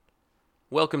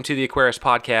Welcome to the Aquarius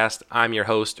Podcast. I'm your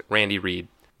host, Randy Reed.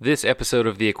 This episode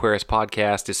of the Aquarius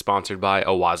Podcast is sponsored by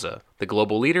Awaza, the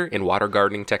global leader in water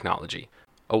gardening technology.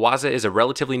 Awaza is a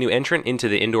relatively new entrant into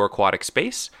the indoor aquatic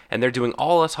space, and they're doing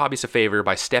all us hobbyists a favor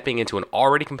by stepping into an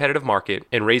already competitive market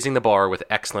and raising the bar with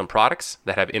excellent products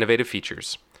that have innovative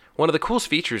features. One of the coolest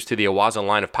features to the Awaza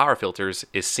line of power filters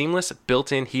is seamless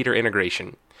built-in heater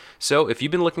integration. So if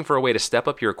you've been looking for a way to step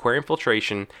up your aquarium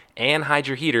filtration and hide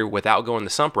your heater without going the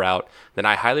sump route, then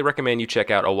I highly recommend you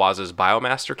check out Awaza's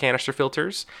Biomaster canister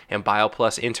filters and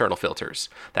BioPlus internal filters.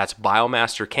 That's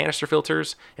Biomaster canister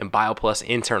filters and BioPlus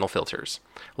internal filters.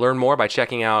 Learn more by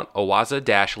checking out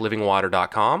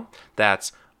awaza-livingwater.com.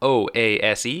 That's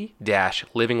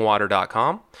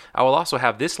OASE-livingwater.com. I will also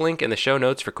have this link in the show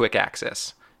notes for quick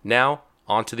access. Now,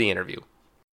 on to the interview.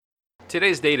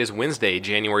 Today's date is Wednesday,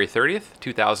 January 30th,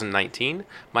 2019.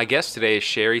 My guest today is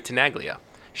Cheri Tenaglia.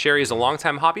 Cheri is a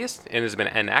longtime hobbyist and has been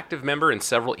an active member in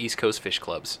several East Coast fish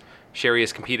clubs. Cheri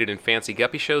has competed in fancy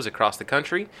guppy shows across the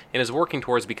country and is working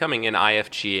towards becoming an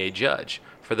IFGA judge.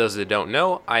 For those that don't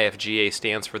know, IFGA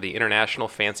stands for the International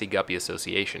Fancy Guppy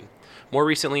Association. More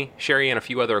recently, Cheri and a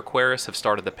few other aquarists have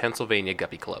started the Pennsylvania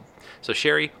Guppy Club. So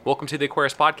Cheri, welcome to the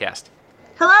Aquarius Podcast.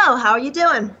 Hello, how are you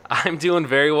doing? I'm doing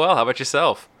very well. How about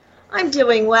yourself? I'm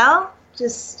doing well.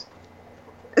 Just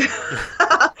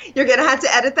you're gonna have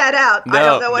to edit that out. I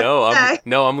don't know what to say.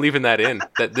 I'm leaving that in.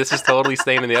 That this is totally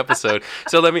staying in the episode.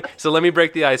 So let me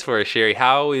break the ice for us, Cheri.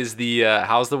 How is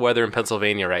how's the weather in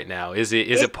Pennsylvania right now? Is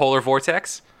it polar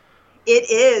vortex? It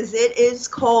is. It is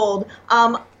cold.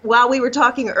 While we were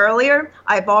talking earlier,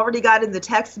 I've already gotten the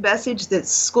text message that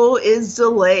school is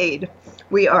delayed.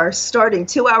 We are starting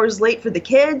 2 hours late for the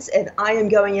kids, and I am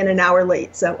going in an hour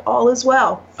late, so all is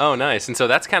well. Oh, nice. And so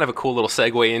that's kind of a cool little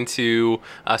segue into,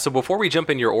 so before we jump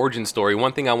into your origin story,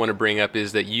 one thing I want to bring up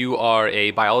is that you are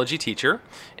a biology teacher,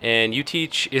 and you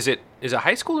teach, is it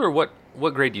high school, or what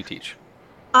grade do you teach?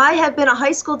 I have been a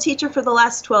high school teacher for the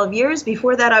last 12 years.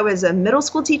 Before that, I was a middle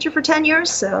school teacher for 10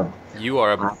 years, so. You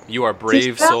are a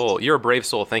brave soul. You're a brave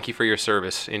soul. Thank you for your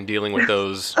service in dealing with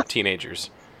those teenagers.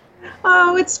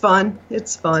 Oh, it's fun.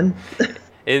 It's fun.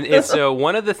 And so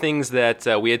one of the things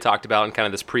that we had talked about in kind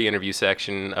of this pre-interview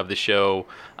section of the show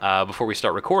before we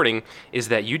start recording is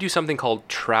that you do something called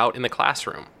Trout in the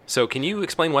Classroom. So can you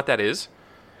explain what that is?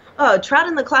 Oh, Trout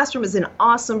in the Classroom is an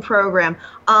awesome program.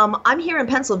 I'm here in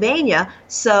Pennsylvania,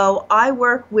 so I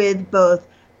work with both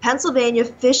Pennsylvania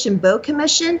Fish and Boat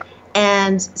Commission,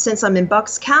 and since I'm in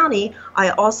Bucks County,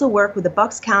 I also work with the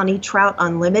Bucks County Trout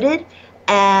Unlimited.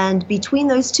 And between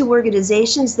those two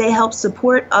organizations, they help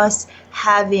support us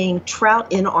having trout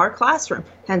in our classroom,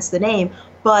 hence the name.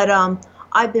 But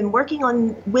I've been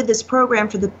working with this program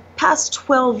for the past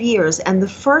 12 years. And the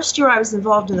first year I was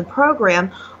involved in the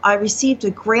program, I received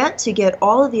a grant to get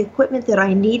all of the equipment that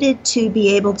I needed to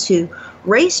be able to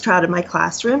raise trout in my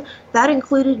classroom. That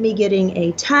included me getting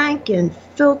a tank and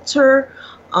filter,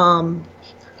 hood,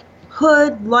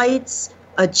 lights,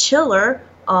 a chiller.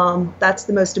 That's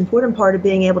the most important part of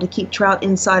being able to keep trout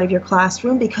inside of your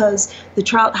classroom, because the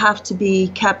trout have to be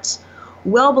kept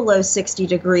well below 60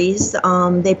 degrees.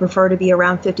 They prefer to be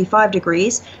around 55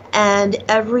 degrees. And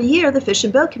every year, the Fish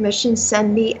and Boat Commission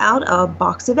send me out a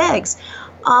box of eggs.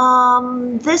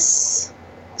 This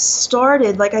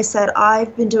started, like I said,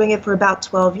 I've been doing it for about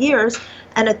 12 years.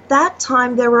 And at that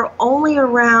time, there were only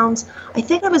around, I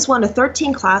think I was one of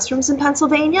 13 classrooms in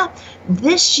Pennsylvania.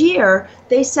 This year,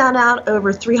 they sent out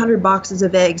over 300 boxes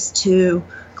of eggs to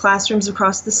classrooms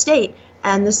across the state.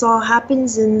 And this all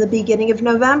happens in the beginning of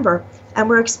November. And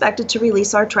we're expected to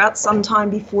release our trout sometime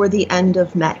before the end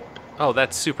of May. Oh,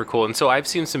 that's super cool. And so I've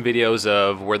seen some videos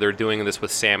of where they're doing this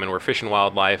with salmon, where Fish and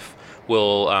Wildlife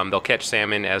will they'll catch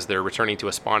salmon as they're returning to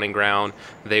a spawning ground.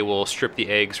 They will strip the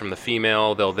eggs from the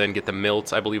female. They'll then get the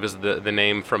milt, I believe is the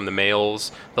name, from the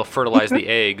males. They'll fertilize the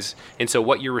eggs. And so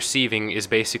what you're receiving is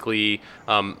basically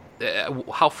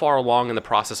how far along in the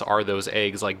process are those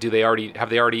eggs? Like, have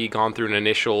they already gone through an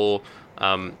initial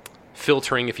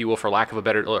filtering, if you will, for lack of a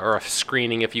better, or a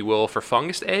screening, if you will, for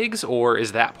fungus eggs, or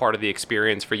is that part of the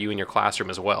experience for you in your classroom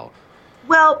as well?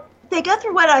 Well, they go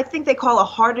through what I think they call a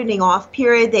hardening off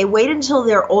period. They wait until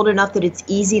they're old enough that it's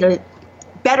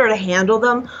better to handle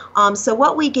them. So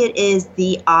what we get is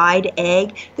the eyed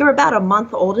egg. They're about a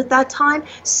month old at that time,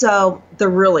 so they're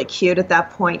really cute at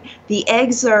that point. The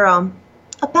eggs are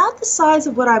about the size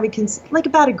of what I would consider like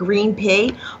about a green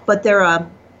pea, but they're a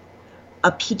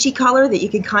peachy color that you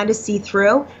can kind of see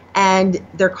through. And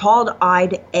they're called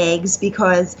eyed eggs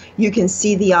because you can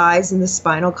see the eyes and the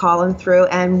spinal column through,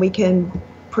 and we can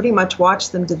pretty much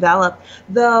watch them develop,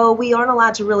 though we aren't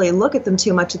allowed to really look at them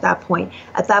too much at that point.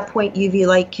 At that point, UV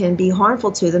light can be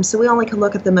harmful to them, so we only can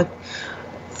look at them a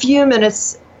few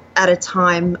minutes at a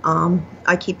time.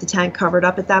 I keep the tank covered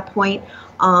up at that point.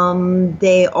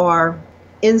 They are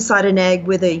inside an egg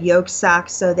with a yolk sac,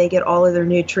 so they get all of their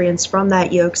nutrients from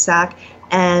that yolk sac,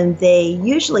 and they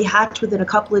usually hatch within a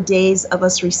couple of days of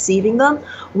us receiving them.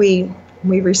 We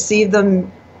receive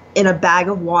them in a bag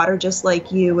of water, just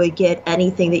like you would get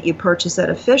anything that you purchase at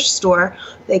a fish store.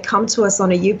 They come to us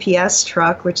on a UPS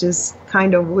truck, which is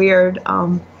kind of weird.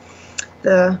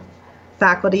 The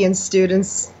faculty and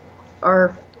students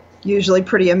are usually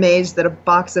pretty amazed that a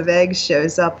box of eggs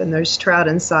shows up and there's trout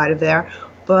inside of there.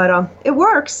 But it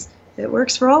works. It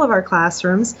works for all of our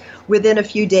classrooms. Within a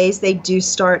few days, they do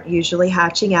start usually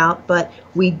hatching out, but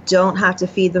we don't have to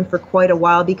feed them for quite a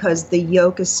while because the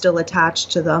yolk is still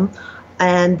attached to them.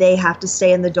 And they have to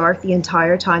stay in the dark the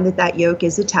entire time that yolk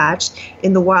is attached.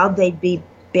 In the wild, they'd be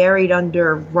buried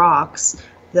under rocks.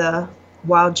 The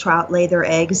wild trout lay their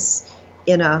eggs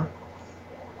in a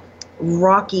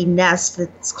rocky nest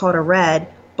that's called a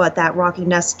red, but that rocky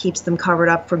nest keeps them covered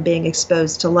up from being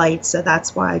exposed to light, so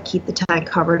that's why I keep the tank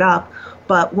covered up.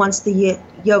 But once the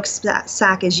yolk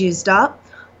sac is used up,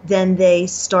 then they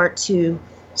start to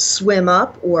swim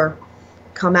up or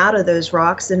come out of those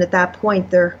rocks, and at that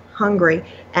point they're hungry,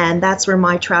 and that's where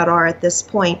my trout are at this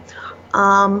point.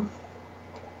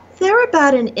 They're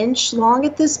about an inch long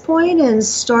at this point and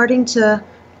starting to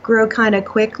grow kind of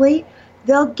quickly.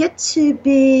 They'll get to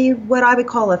be what I would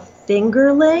call a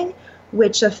fingerling,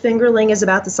 which a fingerling is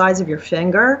about the size of your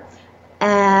finger,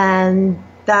 and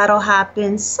that'll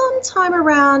happen sometime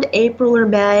around April or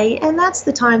May, and that's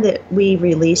the time that we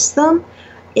release them.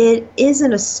 It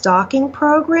isn't a stocking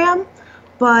program,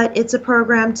 but it's a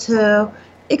program to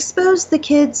expose the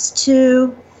kids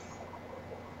to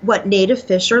what native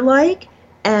fish are like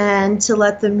and to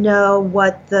let them know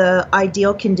what the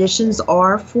ideal conditions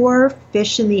are for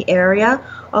fish in the area.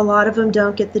 A lot of them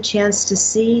don't get the chance to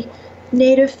see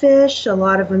native fish. A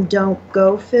lot of them don't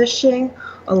go fishing.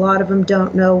 A lot of them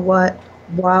don't know what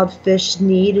wild fish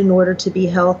need in order to be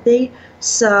healthy.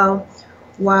 So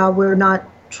while we're not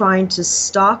trying to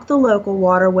stock the local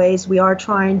waterways, we are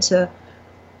trying to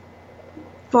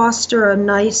foster a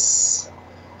nice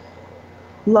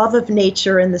love of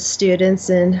nature in the students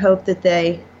and hope that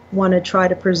they want to try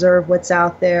to preserve what's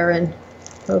out there and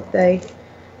hope they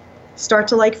start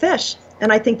to like fish.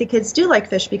 And I think the kids do like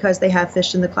fish because they have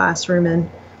fish in the classroom. And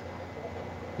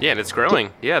yeah, and it's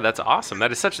growing. Yeah, that's awesome.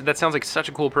 That sounds like such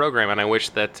a cool program, and I wish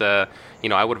that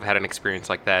I would have had an experience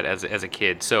like that as a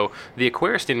kid. So the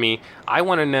aquarist in me, I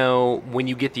want to know when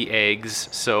you get the eggs.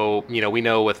 So we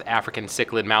know with African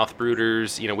cichlid mouth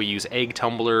brooders, we use egg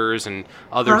tumblers and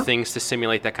other things to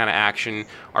simulate that kind of action.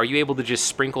 Are you able to just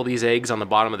sprinkle these eggs on the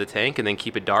bottom of the tank and then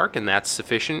keep it dark, and that's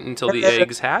sufficient until the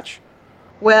eggs hatch?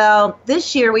 Well,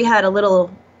 this year we had a little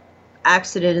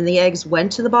accident and the eggs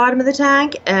went to the bottom of the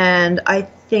tank, and I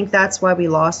think that's why we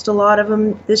lost a lot of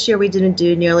them. This year we didn't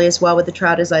do nearly as well with the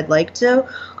trout as I'd like to.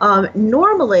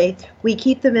 Normally we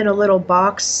keep them in a little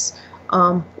box,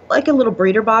 like a little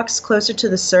breeder box closer to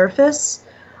the surface,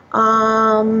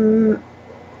 and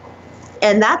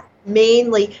that's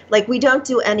mainly, like, we don't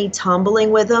do any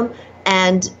tumbling with them,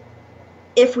 and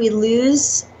if we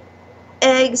lose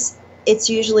eggs, it's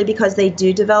usually because they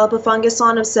do develop a fungus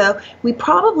on them. So we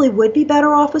probably would be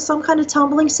better off with some kind of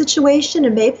tumbling situation,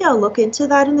 and maybe I'll look into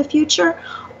that in the future.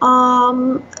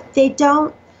 They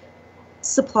don't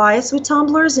supply us with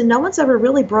tumblers, and no one's ever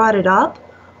really brought it up.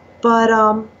 But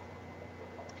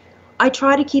I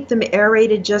try to keep them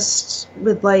aerated just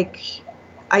with,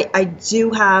 I do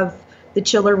have the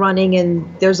chiller running,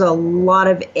 and there's a lot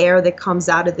of air that comes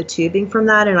out of the tubing from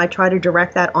that, and I try to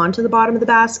direct that onto the bottom of the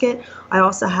basket. I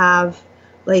also have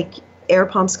air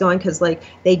pumps going because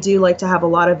they do like to have a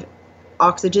lot of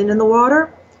oxygen in the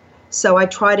water, so I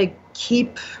try to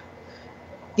keep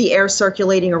the air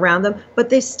circulating around them, but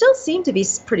they still seem to be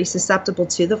pretty susceptible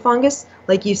to the fungus.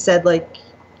 Like you said,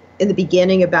 in the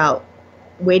beginning about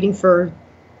waiting for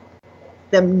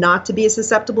them not to be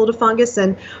susceptible to fungus,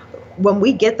 and when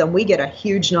we get them, we get a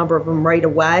huge number of them right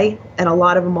away, and a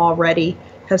lot of them already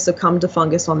have succumbed to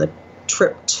fungus on the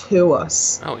trip to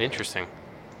us. Oh, interesting.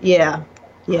 Yeah.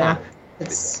 Do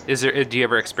you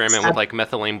ever experiment with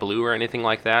methylene blue or anything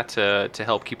like that to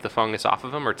help keep the fungus off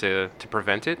of them or to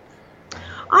prevent it?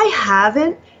 I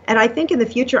haven't, and I think in the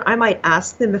future I might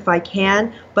ask them if I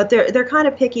can, but they're kind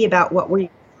of picky about what we're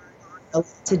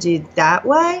to do that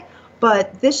way.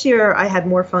 But this year I had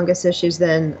more fungus issues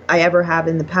than I ever have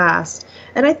in the past.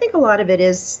 And I think a lot of it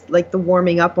is the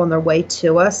warming up on their way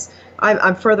to us.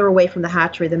 I'm further away from the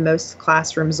hatchery than most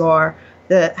classrooms are.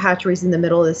 The hatchery's in the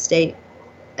middle of the state,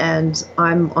 and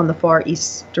I'm on the far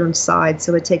eastern side,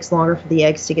 so it takes longer for the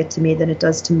eggs to get to me than it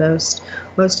does to most.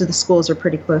 Most of the schools are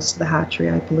pretty close to the hatchery,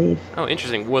 I believe. Oh,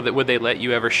 interesting. Would they let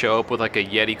you ever show up with like a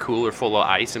Yeti cooler full of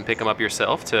ice and pick them up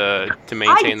yourself to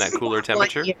maintain that cooler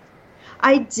temperature?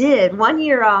 I did. One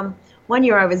year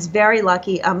I was very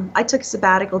lucky. I took a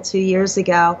sabbatical 2 years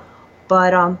ago,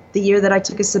 but the year that I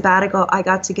took a sabbatical, I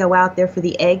got to go out there for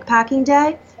the egg packing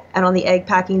day, and on the egg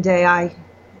packing day, I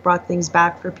brought things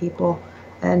back for people.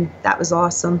 And that was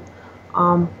awesome,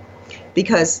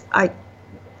 because I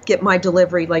get my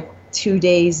delivery like 2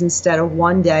 days instead of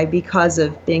 1 day because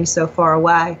of being so far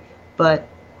away. But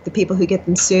the people who get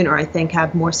them sooner, I think,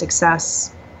 have more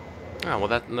success. Oh,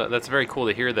 well, that's very cool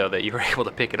to hear, though, that you were able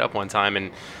to pick it up one time,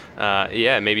 and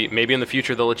yeah, maybe in the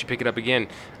future they'll let you pick it up again.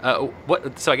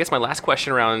 So I guess my last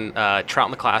question around Trout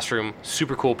in the Classroom,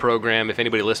 super cool program. If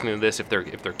anybody listening to this, if they're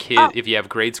kids, if you have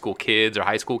grade school kids or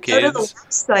high school kids, go to the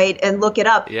website and look it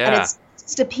up. Yeah. And it's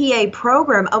just a PA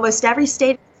program. Almost every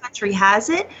state in the country has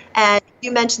it. And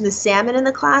you mentioned the salmon in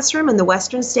the classroom. In the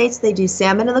western states, they do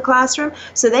salmon in the classroom.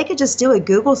 So they could just do a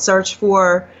Google search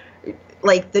for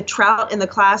like the trout in the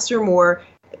classroom, or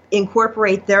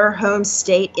incorporate their home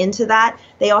state into that.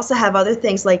 They also have other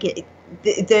things like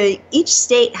each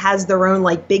state has their own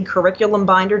like big curriculum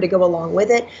binder to go along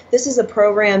with it. This is a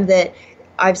program that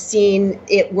I've seen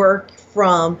it work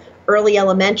from early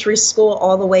elementary school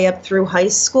all the way up through high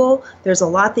school. There's a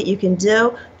lot that you can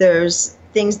do. There's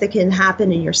things that can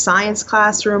happen in your science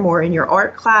classroom or in your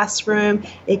art classroom.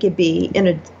 It could be in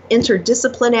a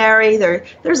interdisciplinary.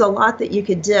 There's a lot that you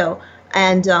could do.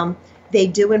 And they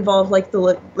do involve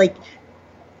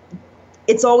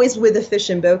it's always with the Fish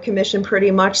and Boat Commission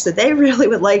pretty much, so they really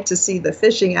would like to see the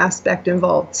fishing aspect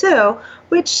involved too,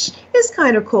 which is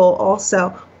kind of cool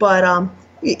also. But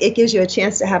it gives you a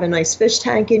chance to have a nice fish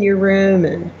tank in your room,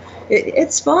 and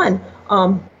it's fun.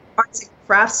 Arts and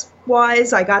crafts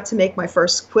wise, I got to make my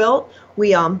first quilt.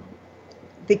 The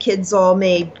kids all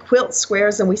made quilt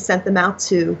squares, and we sent them out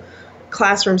to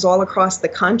classrooms all across the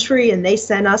country, and they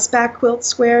sent us back quilt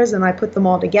squares, and I put them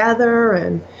all together,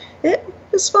 and it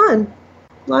was fun.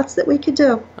 Lots that we could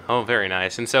do. Oh, very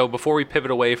nice. And so before we pivot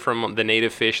away from the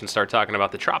native fish and start talking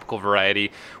about the tropical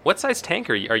variety, what size tank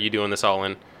are you doing this all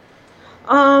in?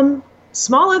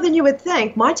 Smaller than you would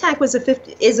think. My tank is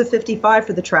a 55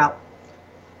 for the trout.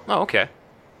 Oh, okay.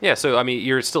 Yeah, so I mean,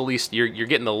 you're still at least you're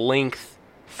getting the length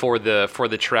for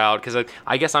the trout, because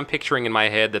I guess I'm picturing in my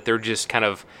head that they're just kind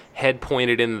of head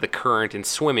pointed into the current and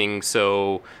swimming,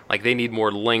 so like they need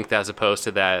more length as opposed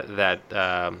to that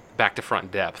back to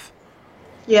front depth.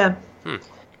 Yeah.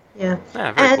 Yeah,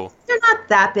 very and cool. They're not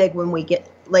that big when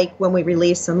we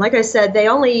release them. Like I said, they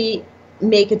only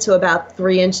make it to about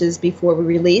 3 inches before we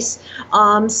release.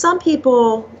 Some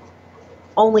people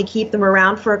only keep them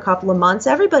around for a couple of months.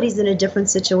 Everybody's in a different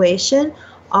situation.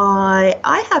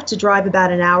 I have to drive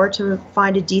about an hour to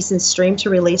find a decent stream to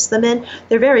release them in.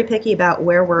 They're very picky about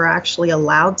where we're actually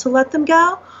allowed to let them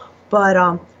go.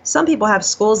 But some people have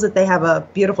schools that they have a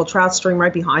beautiful trout stream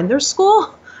right behind their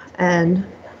school. And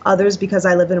others, because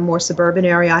I live in a more suburban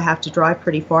area, I have to drive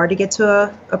pretty far to get to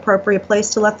a appropriate place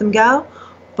to let them go.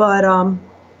 But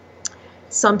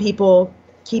some people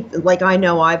keep, like I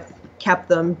know I've kept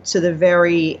them to the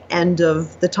very end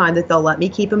of the time that they'll let me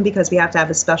keep them, because we have to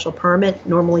have a special permit.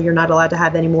 Normally you're not allowed to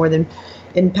have any more than,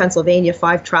 in Pennsylvania,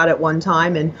 5 trout at one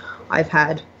time, and I've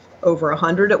had over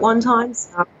 100 at one time.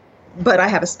 So, but I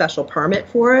have a special permit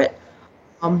for it.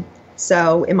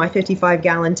 So in my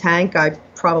 55-gallon tank, I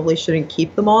probably shouldn't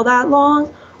keep them all that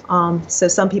long. So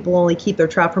some people only keep their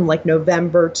trout from like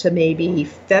November to maybe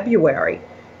February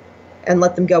and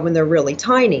let them go when they're really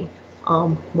tiny,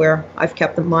 where I've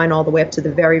kept mine all the way up to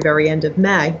the very, very end of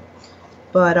May.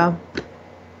 But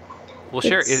well,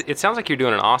 Cheri, it sounds like you're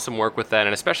doing an awesome work with that,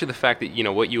 and especially the fact that, you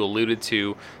know, what you alluded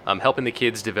to, helping the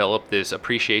kids develop this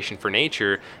appreciation for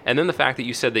nature, and then the fact that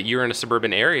you said that you're in a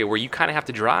suburban area where you kind of have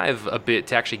to drive a bit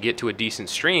to actually get to a decent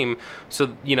stream.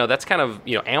 So, you know, that's kind of,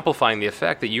 you know, amplifying the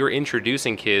effect that you're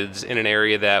introducing kids in an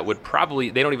area that would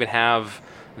probably, they don't even have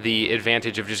the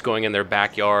advantage of just going in their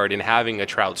backyard and having a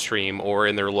trout stream or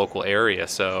in their local area.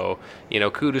 So, you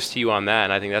know, kudos to you on that,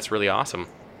 and I think that's really awesome.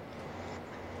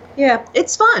 Yeah,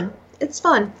 it's fun. It's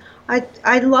fun.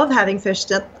 I love having fish.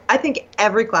 I think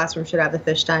every classroom should have a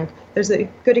fish tank. There's a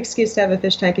good excuse to have a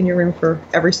fish tank in your room for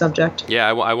every subject. Yeah,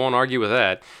 I won't argue with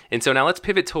that. And so now let's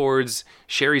pivot towards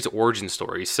Cheri's origin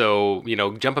story. So, you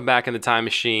know, jumping back in the time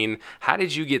machine, how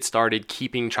did you get started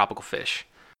keeping tropical fish?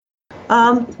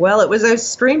 Well, it was those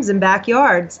streams and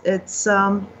backyards.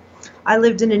 I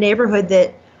lived in a neighborhood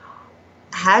that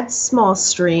had small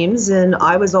streams, and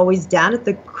I was always down at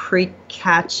the creek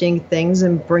catching things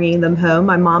and bringing them home.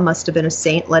 My mom must have been a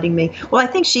saint letting me. Well, I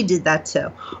think she did that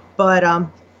too. But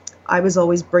I was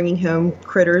always bringing home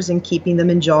critters and keeping them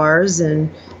in jars.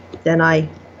 And then I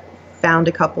found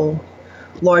a couple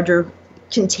larger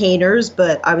containers,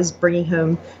 but I was bringing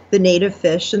home the native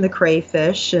fish and the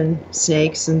crayfish and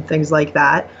snakes and things like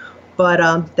that.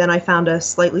 But then I found a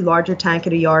slightly larger tank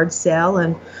at a yard sale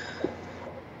and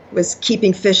was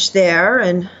keeping fish there.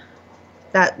 And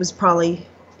that was probably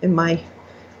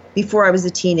before I was a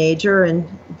teenager, and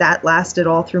that lasted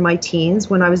all through my teens.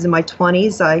 When I was in my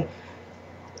 20s, I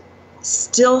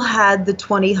still had the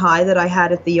 20 high that I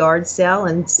had at the yard sale,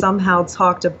 and somehow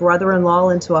talked a brother-in-law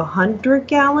into a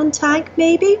 100-gallon tank,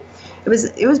 maybe. It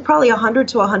was probably 100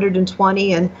 to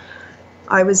 120, and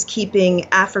I was keeping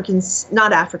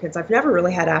not Africans. I've never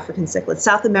really had African cichlids,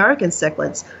 South American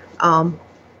cichlids.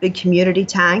 Big community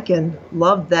tank, and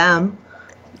loved them.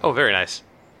 Oh, very nice.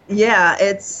 Yeah,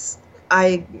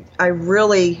 I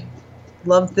really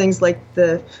love things like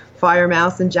the fire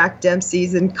mouse and Jack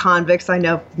Dempsey's and convicts. I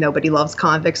know nobody loves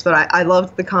convicts, but I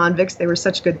loved the convicts. They were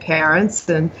such good parents,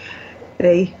 and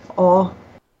they all...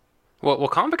 Well,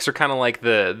 convicts are kind of like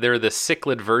they're the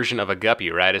cichlid version of a guppy,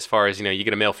 right? As far as, you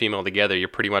get a male female together, you're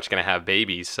pretty much going to have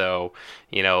babies. So,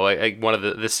 one of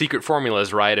the secret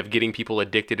formulas, right, of getting people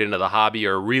addicted into the hobby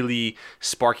or really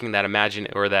sparking that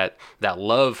that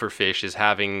love for fish is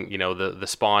having, the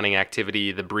spawning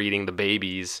activity, the breeding, the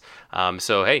babies.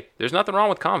 So, hey, there's nothing wrong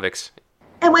with convicts.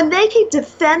 And when they can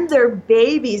defend their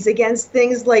babies against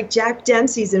things like Jack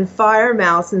Dempsey's and fire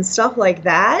mouse and stuff like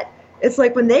that, it's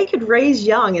like when they could raise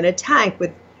young in a tank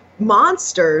with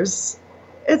monsters,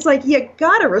 it's like you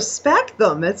gotta respect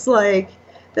them. It's like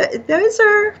they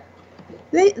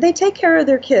take care of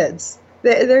their kids.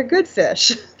 They're good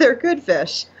fish. They're good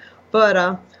fish. But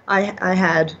I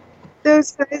had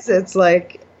those guys. It's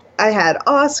like I had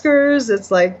Oscars. It's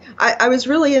like I was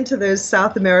really into those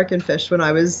South American fish when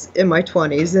I was in my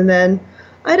 20s, and then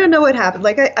I don't know what happened.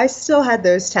 Like I still had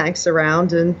those tanks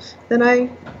around, and then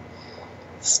I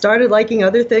started liking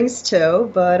other things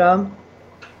too, but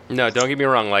No, don't get me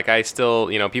wrong. Like, I still,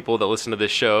 people that listen to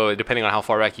this show, depending on how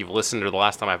far back you've listened or the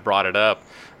last time I've brought it up,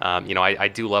 I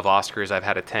do love Oscars. I've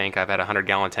had a tank. I've had a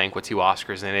 100-gallon tank with 2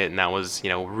 Oscars in it, and that was,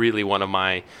 really one of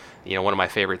my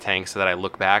favorite tanks that I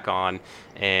look back on.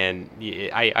 And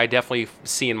I definitely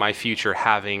see in my future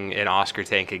having an Oscar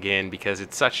tank again, because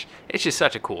it's just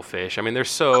such a cool fish. I mean, they're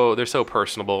so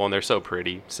personable and they're so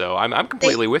pretty. So I'm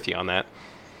completely with you on that.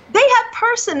 They have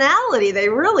personality. They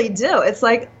really do. It's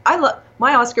like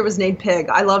my Oscar was named Pig.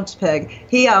 I loved Pig.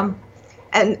 He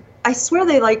and I swear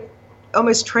they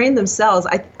almost trained themselves.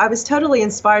 I was totally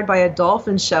inspired by a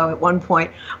dolphin show at one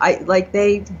point.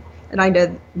 And I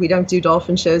know we don't do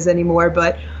dolphin shows anymore,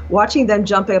 but watching them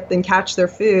jump up and catch their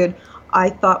food, I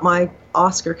thought my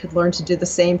Oscar could learn to do the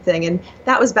same thing. And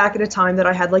that was back at a time that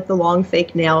I had the long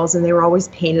fake nails, and they were always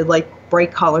painted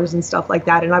bright colors and stuff like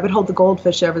that. And I would hold the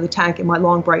goldfish over the tank in my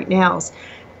long bright nails,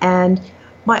 and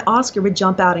my Oscar would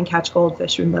jump out and catch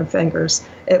goldfish with my fingers.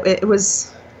 It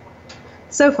was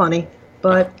so funny,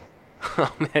 but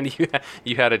oh man,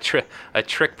 you had a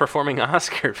trick performing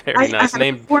Oscar. Very nice.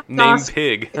 Name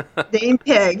Pig. Name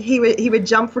Pig. He would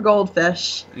jump for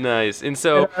goldfish. Nice. And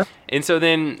so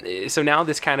now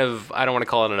this kind of, I don't want to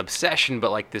call it an obsession,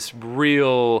 but this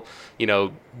real,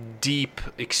 deep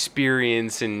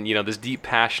experience and this deep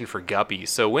passion for guppies.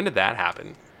 So when did that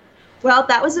happen? Well,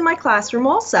 that was in my classroom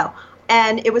also,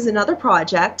 and it was another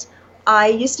project. I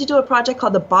used to do a project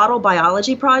called the Bottle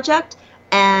Biology Project,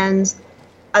 and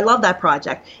I love that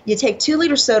project. You take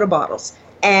 2-liter soda bottles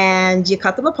and you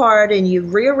cut them apart and you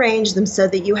rearrange them so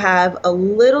that you have a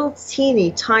little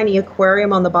teeny tiny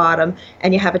aquarium on the bottom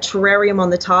and you have a terrarium on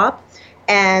the top.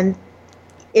 And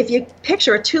if you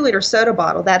picture a 2-liter soda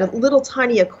bottle, that little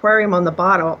tiny aquarium on the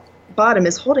bottom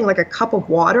is holding a cup of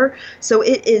water. So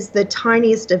it is the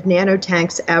tiniest of nano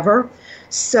tanks ever.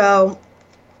 So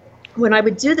when I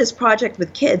would do this project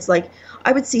with kids,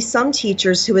 I would see some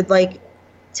teachers who would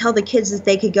tell the kids that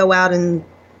they could go out and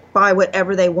buy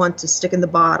whatever they want to stick in the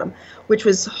bottom, which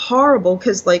was horrible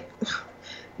because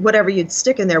whatever you'd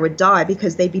stick in there would die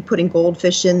because they'd be putting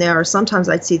goldfish in there. Or sometimes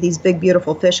I'd see these big,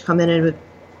 beautiful fish come in and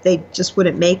they just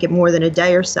wouldn't make it more than a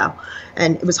day or so.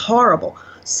 And it was horrible.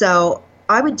 So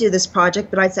I would do this project,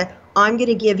 but I'd say, I'm going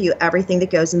to give you everything that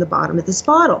goes in the bottom of this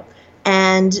bottle.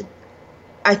 And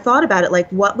I thought about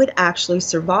it, what would actually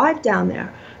survive down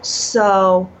there?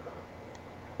 So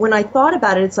when I thought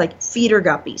about it, it's feeder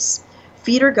guppies.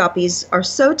 Feeder guppies are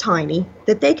so tiny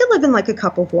that they can live in a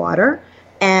cup of water,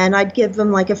 and I'd give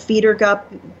them a feeder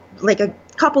guppy, a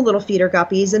couple little feeder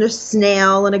guppies and a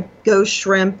snail and a ghost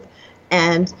shrimp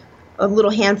and a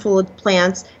little handful of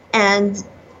plants. And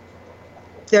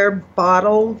their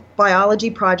bottle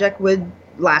biology project would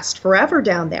last forever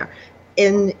down there.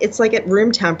 And it's like at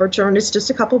room temperature, and it's just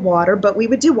a cup of water, but we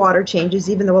would do water changes,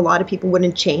 even though a lot of people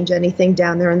wouldn't change anything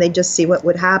down there, and they'd just see what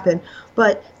would happen.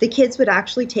 But the kids would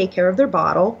actually take care of their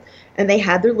bottle, and they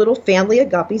had their little family of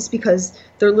guppies because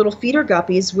their little feeder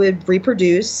guppies would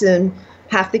reproduce, and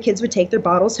half the kids would take their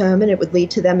bottles home, and it would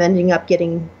lead to them ending up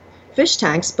getting fish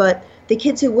tanks. But the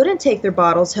kids who wouldn't take their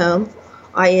bottles home,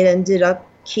 I ended up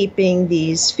keeping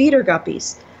these feeder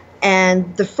guppies.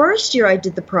 And the first year I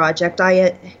did the project,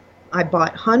 I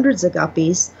bought hundreds of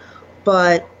guppies,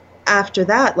 but after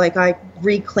that, like, I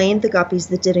reclaimed the guppies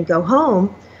that didn't go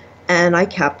home, and I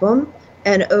kept them.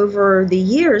 And over the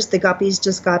years, the guppies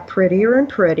just got prettier and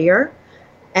prettier.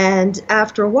 And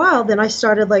after a while, then I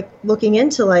started looking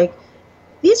into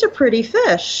these are pretty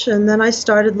fish. And then I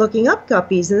started looking up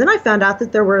guppies, and then I found out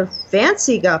that there were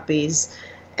fancy guppies.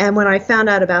 And when I found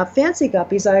out about fancy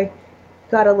guppies, I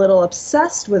got a little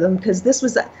obsessed with them, because this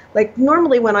was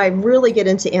normally when I really get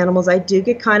into animals, I do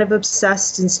get kind of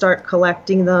obsessed and start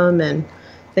collecting them and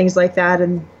things like that.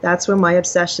 And that's when my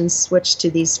obsession switched to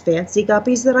these fancy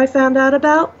guppies that I found out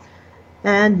about.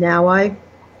 And now I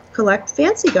collect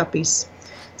fancy guppies.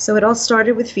 So it all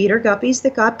started with feeder guppies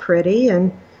that got pretty,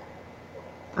 and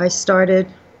I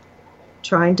started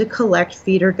trying to collect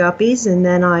feeder guppies, and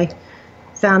then I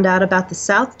found out about the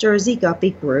South Jersey Guppy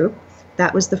Group.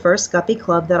 That was the first guppy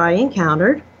club that I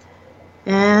encountered.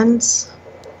 And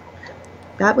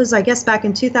that was, I guess, back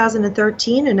in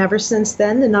 2013. And ever since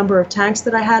then, the number of tanks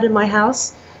that I had in my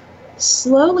house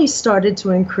slowly started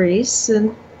to increase.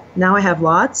 And now I have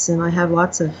lots, and I have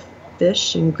lots of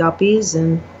fish and guppies.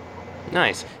 And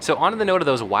Nice. So on to the note of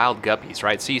those wild guppies,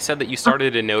 right? So you said that you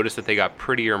started to notice that they got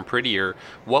prettier and prettier.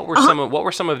 What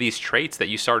were some of these traits that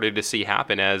you started to see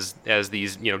happen as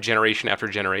these, generation after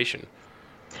generation?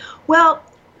 Well,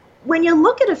 when you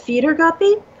look at a feeder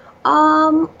guppy, a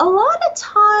lot of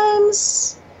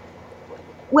times,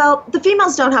 well, the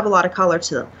females don't have a lot of color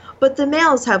to them, but the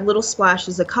males have little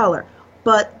splashes of color.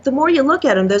 But the more you look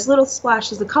at them, those little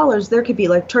splashes of colors, there could be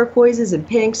turquoises and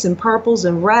pinks and purples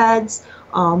and reds.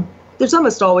 There's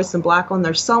almost always some black on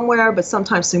there somewhere, but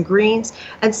sometimes some greens.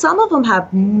 And some of them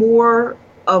have more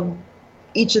of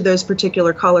each of those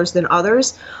particular colors than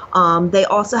others. They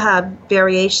also have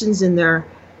variations in their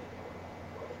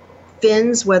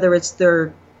fins, whether it's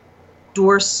their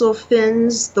dorsal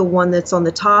fins, the one that's on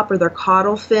the top, or their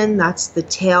caudal fin, that's the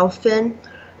tail fin.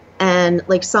 And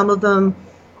some of them,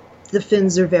 the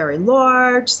fins are very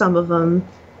large. Some of them,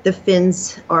 the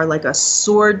fins are like a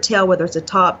sword tail, whether it's a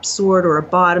top sword or a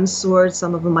bottom sword.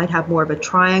 Some of them might have more of a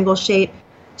triangle shape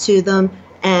to them.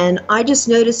 And I just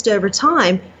noticed over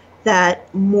time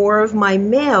that more of my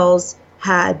males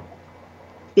had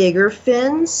bigger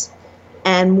fins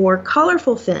and more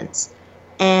colorful fins.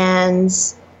 And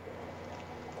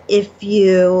if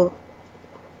you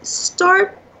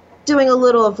start doing a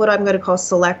little of what I'm going to call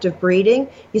selective breeding,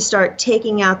 you start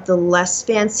taking out the less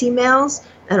fancy males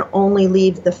and only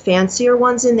leave the fancier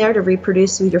ones in there to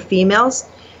reproduce with your females.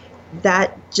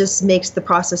 That just makes the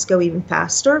process go even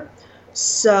faster.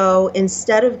 So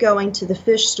instead of going to the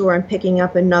fish store and picking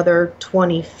up another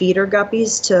 20 feeder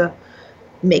guppies to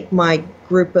make my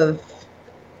group of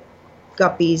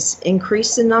guppies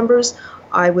increase in numbers,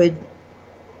 I would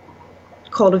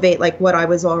cultivate what I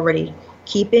was already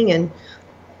keeping and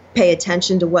pay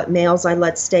attention to what males I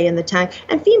let stay in the tank,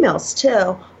 and females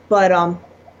too. But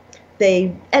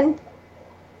the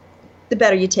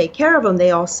better you take care of them,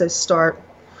 they also start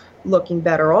looking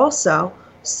better also.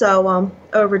 So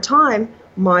over time,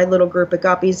 my little group of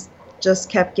guppies just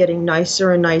kept getting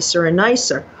nicer and nicer and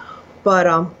nicer.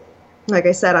 But like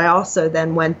I said, I also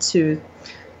then went to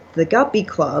the Guppy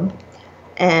Club,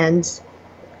 and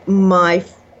my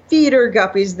feeder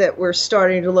guppies that were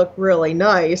starting to look really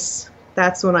nice,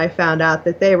 that's when I found out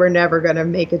that they were never going to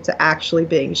make it to actually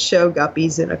being show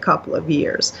guppies in a couple of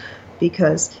years,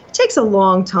 because it takes a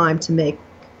long time to make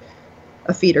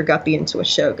a feeder guppy into a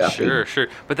show guppy. Sure.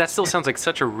 But that still sounds like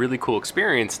such a really cool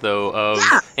experience, though.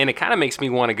 And it kind of makes me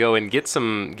want to go and get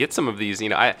some of these.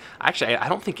 I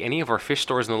don't think any of our fish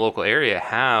stores in the local area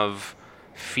have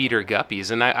feeder guppies,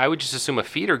 and I would just assume a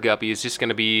feeder guppy is just going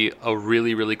to be a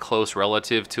really, really close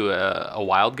relative to a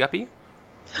wild guppy.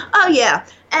 Oh yeah,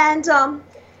 and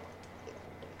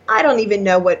I don't even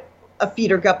know what a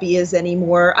feeder guppy is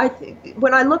anymore.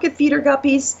 When I look at feeder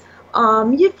guppies,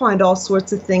 you find all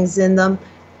sorts of things in them.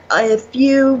 If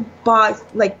you buy,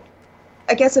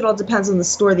 I guess it all depends on the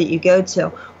store that you go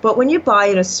to, but when you buy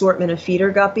an assortment of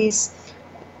feeder guppies,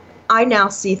 I now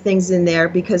see things in there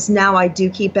because now I do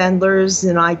keep endlers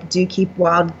and I do keep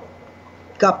wild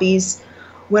guppies.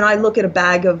 When I look at a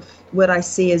bag of what I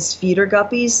see as feeder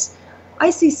guppies, I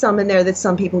see some in there that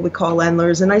some people would call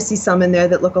endlers, and I see some in there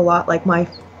that look a lot like my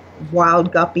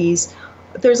wild guppies.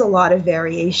 But there's a lot of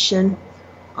variation.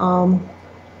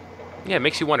 Yeah, it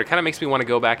makes you wonder. Kind of makes me want to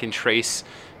go back and trace,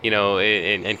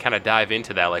 and kind of dive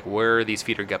into that. Like, where are these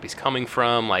feeder guppies coming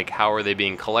from? Like, how are they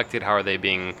being collected? How are they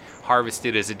being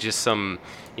harvested? Is it just some,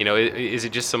 is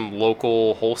it just some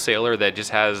local wholesaler that just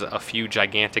has a few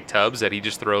gigantic tubs that he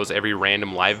just throws every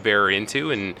random live bearer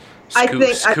into and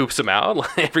scoops them out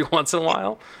every once in a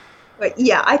while? But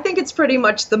yeah, I think it's pretty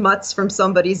much the mutts from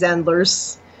somebody's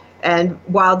endlers and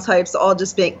wild types all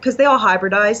just being, because they all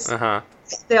hybridize. Uh-huh.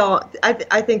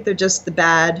 I think they're just the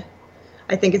bad.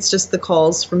 I think it's just the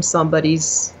calls from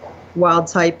somebody's wild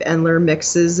type endler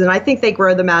mixes, and I think they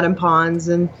grow them out in ponds,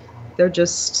 and they're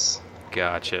just.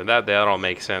 Gotcha. That all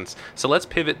makes sense. So let's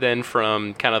pivot then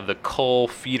from kind of the cull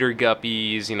feeder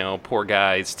guppies, poor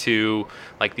guys, to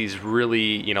like these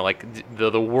really, like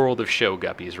the world of show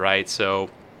guppies, right? So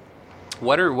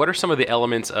what are some of the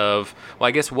elements of? Well,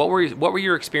 I guess what were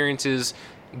your experiences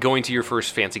going to your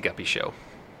first fancy guppy show?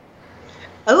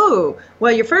 Oh,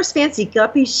 well, your first fancy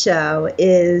guppy show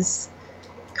is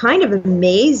kind of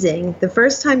amazing. The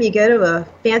first time you go to a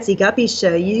fancy guppy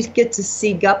show, you get to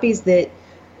see guppies that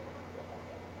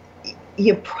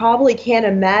you probably can't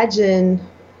imagine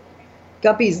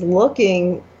guppies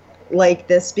looking like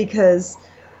this, because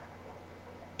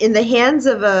in the hands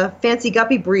of a fancy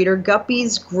guppy breeder,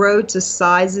 guppies grow to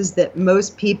sizes that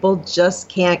most people just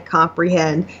can't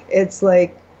comprehend. It's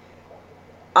like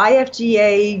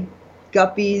IFGA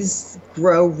guppies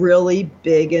grow really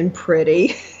big and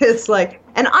pretty. It's like,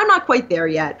 and I'm not quite there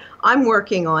yet. I'm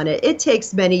working on it. It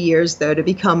takes many years, though, to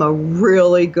become a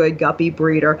really good guppy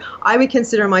breeder. I would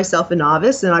consider myself a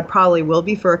novice, and I probably will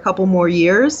be for a couple more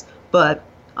years, but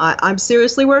I'm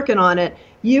seriously working on it.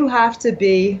 You have to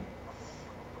be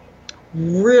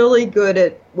really good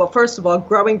at, well, first of all,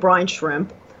 growing brine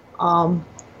shrimp.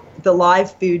 The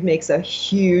live food makes a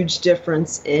huge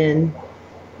difference in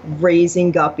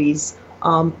raising guppies,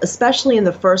 especially in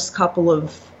the first couple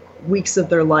of weeks of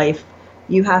their life.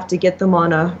 You have to get them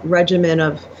on a regimen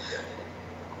of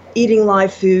eating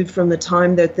live food from the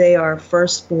time that they are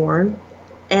first born.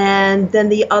 And then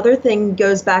the other thing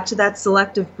goes back to that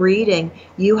selective breeding.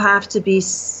 You have to be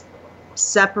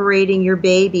separating your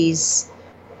babies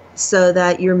so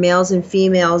that your males and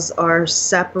females are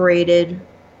separated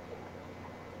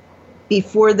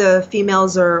before the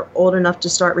females are old enough to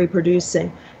start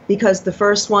reproducing. Because the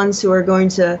first ones who are going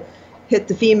to hit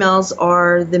the females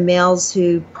are the males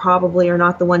who probably are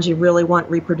not the ones you really want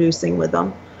reproducing with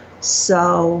them.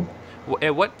 So,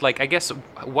 what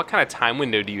kind of time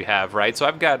window do you have, right? So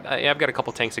I've got a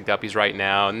couple tanks of guppies right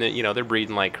now, and they're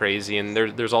breeding like crazy, and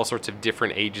there's all sorts of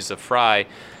different ages of fry.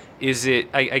 Is it,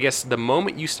 I guess, the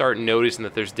moment you start noticing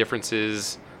that there's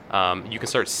differences, you can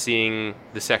start seeing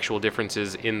the sexual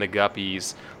differences in the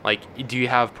guppies. Like, do you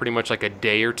have pretty much like a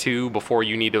day or two before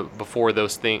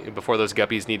those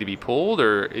guppies need to be pulled,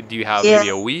 or do you have maybe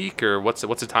a week, or what's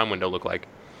the time window look like?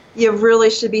 You really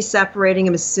should be separating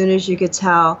them as soon as you could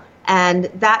tell, and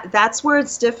that's where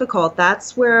it's difficult.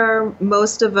 That's where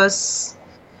most of us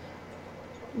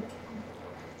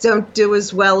don't do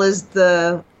as well as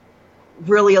the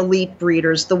really elite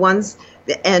breeders, the ones,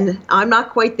 and I'm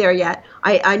not quite there yet.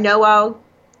 I know I'll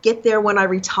get there when I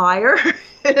retire.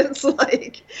 It's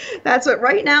like, that's what,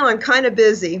 right now I'm kind of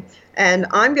busy, and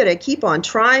I'm going to keep on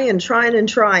trying,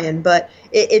 but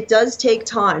it does take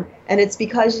time, and it's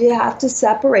because you have to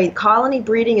separate. Colony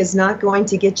breeding is not going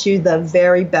to get you the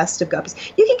very best of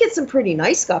guppies. You can get some pretty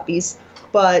nice guppies,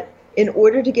 but in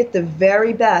order to get the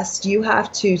very best, you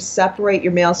have to separate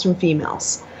your males from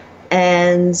females,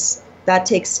 and that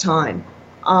takes time.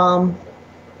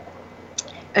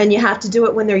 And you have to do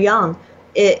it when they're young.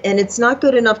 And it's not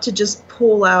good enough to just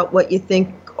pull out what you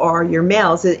think are your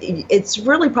males. It's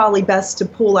really probably best to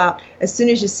pull out, as soon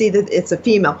as you see that it's a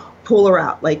female, pull her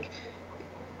out. Like,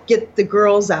 get the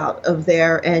girls out of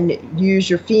there and use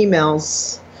your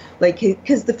females. Like,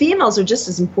 because the females are just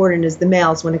as important as the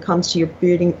males when it comes to your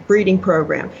breeding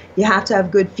program. You have to have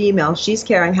good females. She's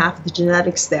carrying half of the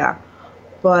genetics there.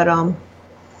 But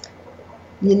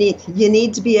you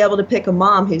need to be able to pick a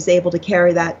mom who's able to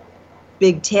carry that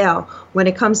big tail. When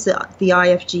it comes to the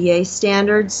IFGA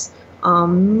standards,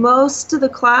 most of the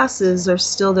classes are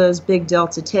still those big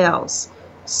delta tails.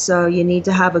 So you need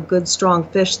to have a good, strong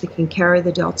fish that can carry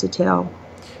the delta tail.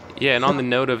 Yeah, and on the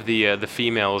note of the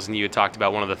females, and you had talked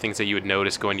about one of the things that you would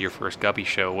notice going to your first guppy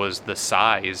show was the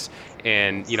size,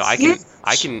 and I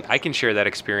can share that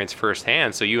experience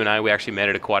firsthand. So you and we actually met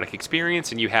at Aquatic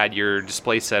Experience, and you had your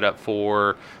display set up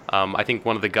for I think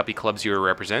one of the guppy clubs you were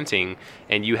representing,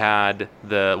 and you had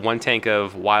the one tank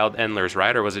of wild endlers,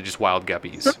 right, or was it just wild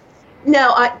guppies?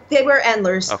 No, they were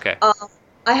endlers. Okay.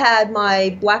 I had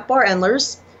my black bar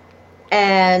endlers,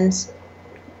 and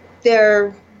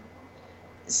they're.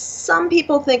 Some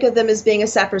people think of them as being a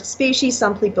separate species.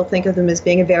 Some people think of them as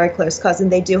being a very close cousin.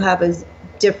 They do have a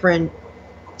different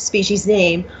species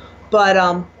name,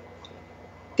 but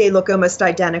they look almost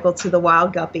identical to the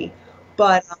wild guppy.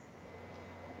 But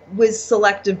with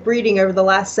selective breeding over the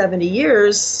last 70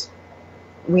 years,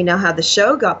 we now have the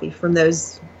show guppy from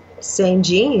those same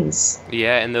genes.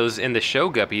 Yeah, and the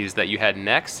show guppies that you had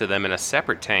next to them in a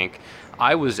separate tank,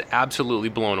 I was absolutely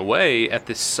blown away at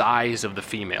the size of the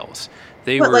females.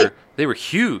 They were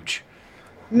huge.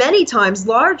 Many times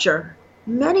larger.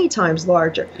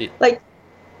 Like,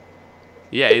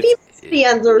 yeah, the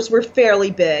endlers were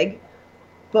fairly big,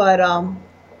 but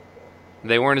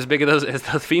they weren't as big as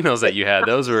those females that you had.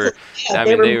 Those were,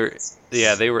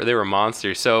 they were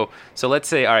monsters. So let's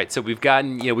say, all right, so we've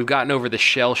gotten over the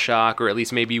shell shock, or at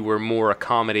least maybe we're more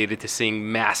accommodated to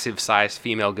seeing massive sized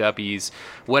female guppies.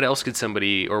 What else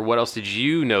did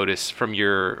you notice from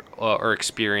your or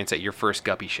experience at your first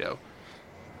guppy show?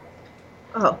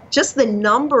 Oh, just the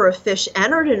number of fish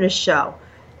entered in a show.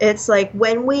 It's like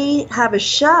when we have a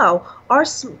show,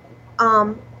 the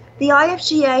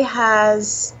IFGA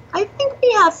has, I think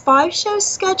we have 5 shows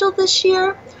scheduled this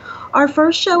year. Our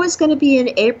first show is going to be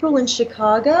in April in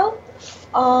Chicago.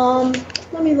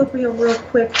 Let me look real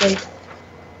quickly.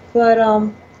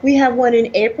 But we have one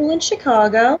in April in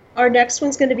Chicago. Our next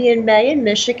one's going to be in May in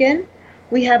Michigan.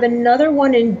 We have another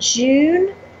one in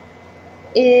June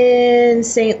in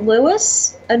St.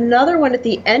 Louis. Another one at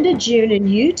the end of June in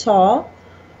Utah.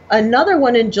 Another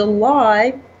one in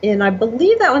July in, I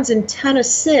believe that one's in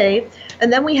Tennessee.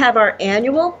 And then we have our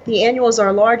annual. The annual is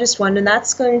our largest one, and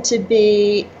that's going to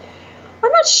be,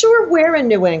 I'm not sure where in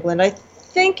New England. I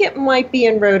think it might be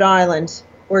in Rhode Island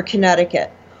or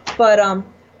Connecticut. But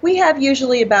we have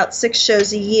usually about 6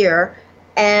 shows a year,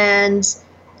 and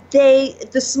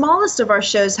the smallest of our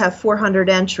shows have 400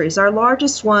 entries. Our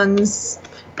largest ones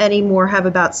anymore have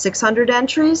about 600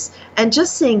 entries, and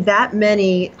just seeing that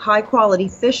many high-quality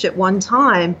fish at one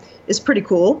time is pretty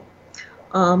cool.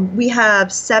 We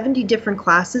have 70 different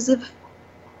classes of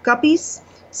guppies,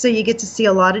 so you get to see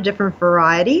a lot of different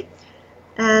variety,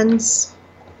 and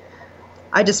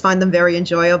I just find them very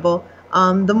enjoyable.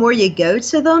 The more you go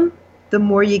to them, the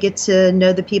more you get to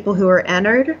know the people who are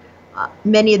entered.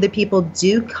 Many of the people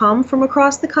do come from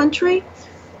across the country,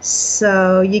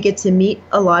 so you get to meet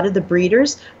a lot of the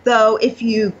breeders. Though if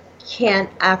you can't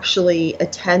actually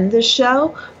attend the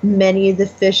show, many of the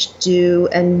fish do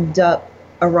end up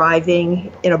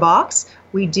arriving in a box.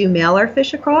 We do mail our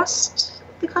fish across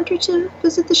the country to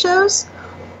visit the shows,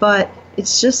 but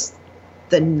it's just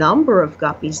the number of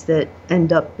guppies that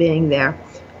end up being there.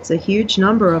 It's a huge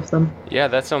number of them. Yeah,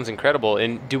 that sounds incredible.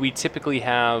 And do we typically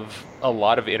have a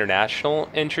lot of international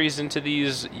entries into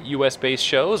these U.S.-based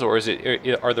shows, or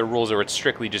are there rules or it's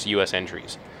strictly just U.S.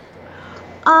 entries?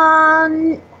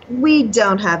 We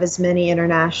don't have as many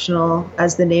international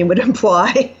as the name would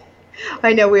imply.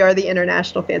 I know we are the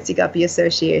International Fancy Guppy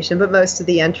Association, but most of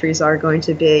the entries are going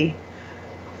to be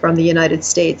from the United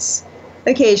States.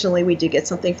 Occasionally we do get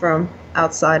something from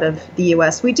outside of the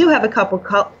U.S. We do have a couple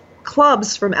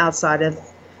clubs from outside of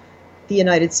the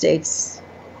United States,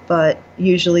 but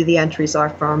usually the entries are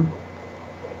from.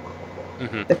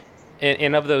 Mm-hmm.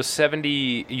 And of those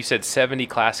 70, you said 70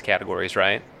 class categories,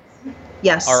 right?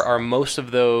 Yes. Are most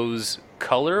of those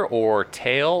color or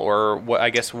tail, or what? I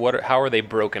guess how are they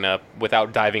broken up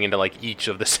without diving into like each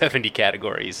of the 70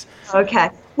 categories?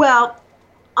 Okay. Well,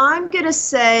 I'm going to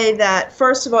say that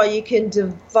first of all, you can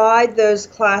divide those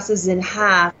classes in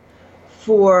half.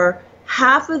 For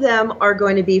half of them are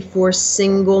going to be for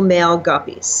single male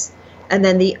guppies, and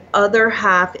then the other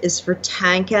half is for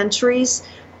tank entries,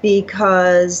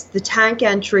 because the tank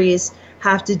entries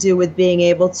have to do with being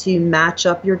able to match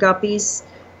up your guppies,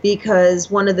 because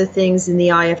one of the things in the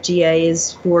IFGA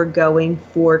is going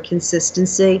for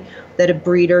consistency, that a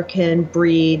breeder can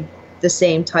breed the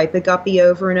same type of guppy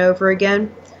over and over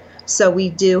again. So we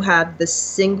do have the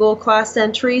single class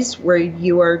entries where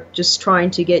you are just trying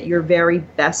to get your very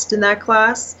best in that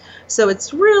class. So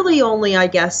it's really only, I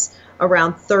guess,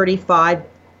 around 35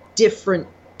 different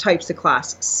types of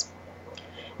classes.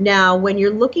 Now, when you're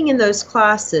looking in those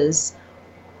classes,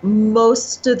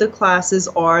 most of the classes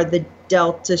are the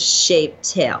delta-shaped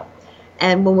tail.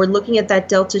 And when we're looking at that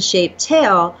delta-shaped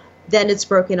tail, then it's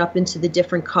broken up into the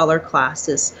different color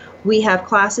classes. We have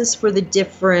classes for the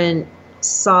different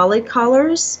solid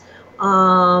colors.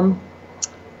 I'm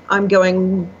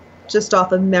going just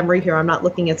off of memory here. I'm not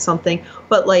looking at something,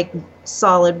 but like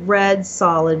solid red,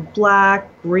 solid black,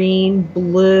 green,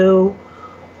 blue.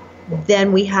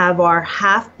 Then we have our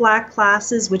half black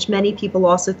classes, which many people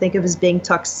also think of as being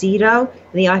tuxedo.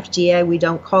 In the IFGA, we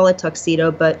don't call it tuxedo,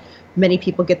 but many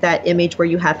people get that image where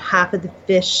you have half of the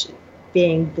fish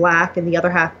being black and the other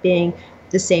half being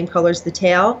the same color as the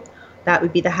tail. That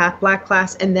would be the half black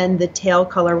class. And then the tail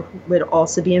color would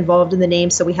also be involved in the name.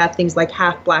 So we have things like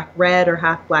half black red or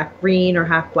half black green or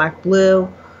half black blue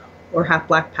or half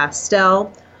black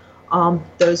pastel.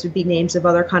 Those would be names of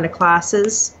other kind of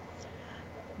classes.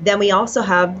 Then we also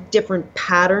have different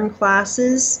pattern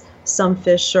classes. Some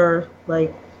fish are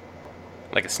like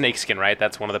a snakeskin, right?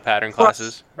 That's one of the pattern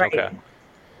classes? Right. Okay.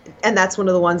 And that's one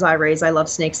of the ones I raise. I love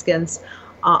snakeskins.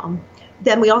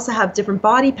 Then we also have different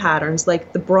body patterns,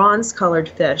 like the bronze-colored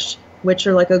fish, which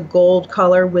are like a gold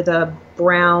color with a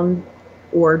brown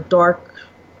or dark,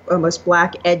 almost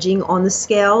black edging on the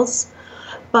scales.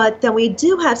 But then we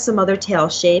do have some other tail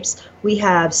shapes. We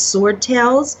have sword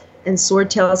tails, and sword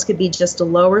tails could be just a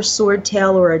lower sword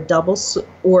tail or a double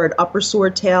or an upper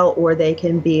sword tail, or they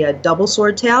can be a double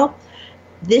sword tail.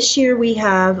 This year we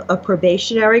have a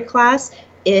probationary class.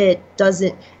 It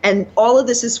doesn't, and all of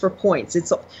this is for points.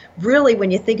 It's really,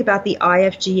 when you think about the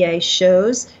IFGA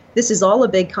shows, this is all a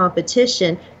big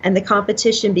competition, and the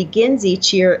competition begins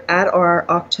each year at our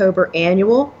October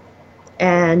annual,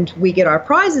 and we get our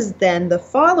prizes then the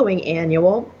following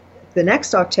annual, the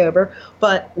next October,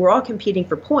 but we're all competing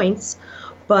for points.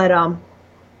 But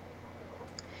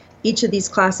each of these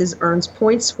classes earns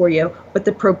points for you, but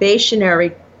the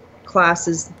probationary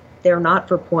classes, they're not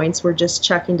for points. We're just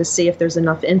checking to see if there's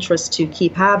enough interest to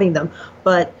keep having them.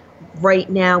 But right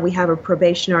now we have a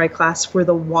probationary class for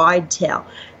the wide tail.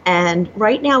 And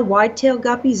right now wide tail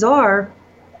guppies are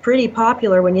pretty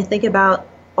popular when you think about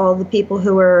all the people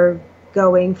who are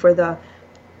going for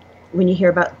when you hear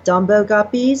about Dumbo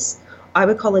guppies, I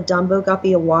would call a Dumbo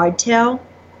guppy a wide tail.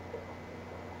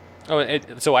 Oh,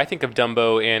 so I think of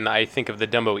Dumbo and I think of the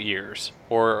Dumbo ears,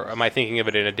 or am I thinking of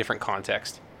it in a different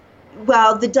context?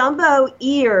 Well, the Dumbo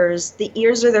ears, the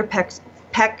ears are their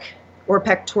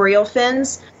pectoral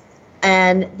fins,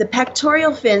 and the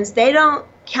pectoral fins, they don't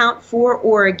count for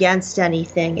or against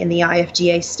anything in the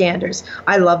IFGA standards.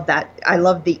 I love that. I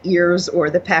love the ears or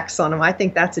the pecs on them. I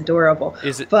think that's adorable.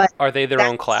 Are they their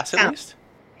own class at least?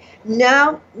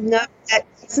 No,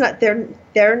 it's not.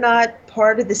 They're not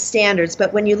part of the standards.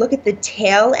 But when you look at the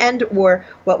tail end, or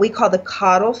what we call the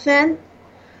caudal fin,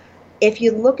 if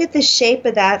you look at the shape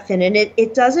of that fin, and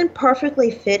it doesn't perfectly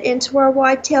fit into our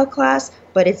wide tail class,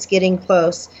 but it's getting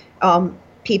close.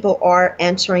 People are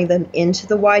entering them into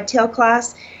the wide tail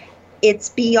class. It's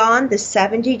beyond the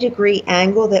 70-degree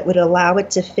angle that would allow it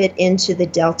to fit into the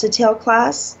delta tail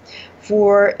class.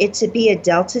 For it to be a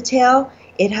delta tail,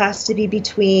 it has to be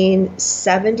between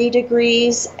 70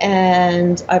 degrees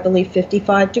and I believe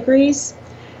 55 degrees.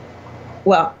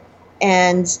 Well,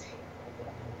 and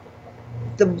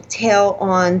the tail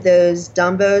on those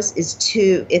Dumbos is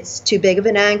too big of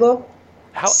an angle.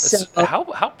 So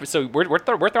we're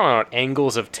throwing out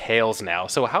angles of tails now.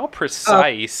 So how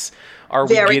precise are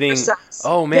we getting? Precise.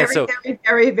 Oh man, very,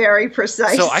 very, very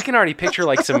precise. So I can already picture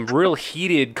like some real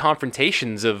heated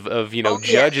confrontations of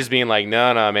judges being like,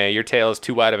 no, man, your tail is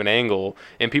too wide of an angle,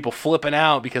 and people flipping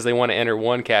out because they want to enter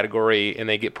one category and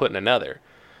they get put in another.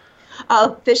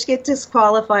 Fish get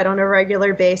disqualified on a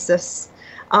regular basis.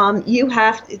 You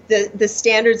have the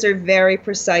standards are very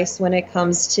precise when it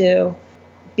comes to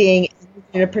being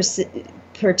in a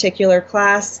particular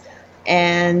class,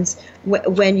 and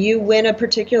when you win a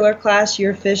particular class,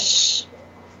 your fish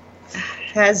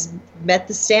has met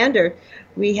the standard.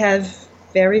 We have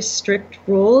very strict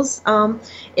rules.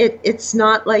 It's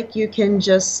not like you can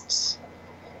just,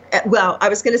 well, I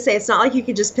was going to say it's not like you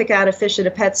can just pick out a fish at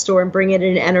a pet store and bring it in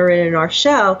and enter it in our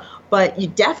show, but you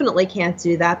definitely can't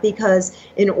do that, because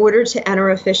in order to enter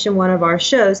a fish in one of our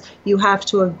shows, you have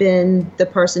to have been the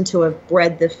person to have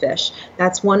bred the fish.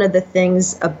 That's one of the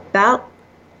things about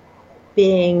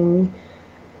being,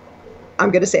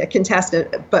 I'm going to say a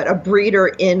contestant, but a breeder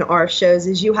in our shows,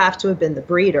 is you have to have been the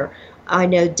breeder. I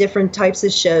know different types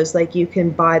of shows, like you can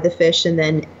buy the fish and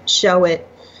then show it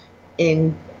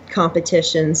in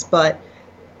competitions, but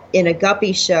in a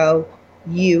guppy show,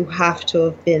 you have to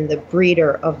have been the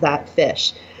breeder of that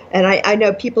fish. And I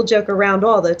know people joke around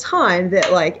all the time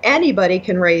that like anybody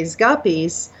can raise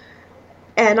guppies.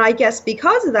 And I guess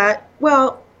because of that,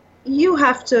 well, you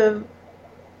have to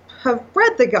have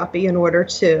bred the guppy in order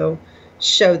to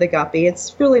show the guppy.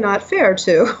 It's really not fair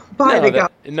to buy the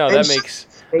guppy.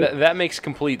 That makes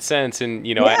complete sense. And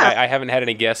I haven't had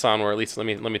any guests on, or at least let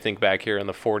me think back here on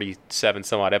the 47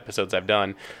 some odd episodes I've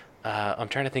done. I'm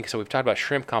trying to think. So we've talked about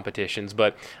shrimp competitions,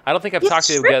 but I don't think I've talked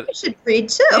to shrimp you should breed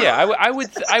too. Yeah, I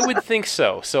would think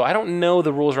so. So I don't know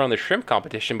the rules around the shrimp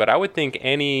competition, but I would think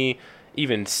any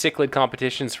even cichlid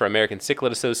competitions for American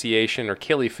Cichlid Association or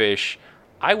killifish,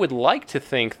 I would like to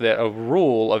think that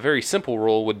a very simple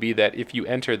rule would be that if you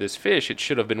enter this fish, it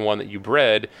should have been one that you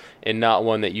bred and not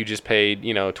one that you just paid,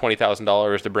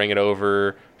 $20,000 to bring it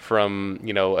over from,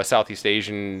 a Southeast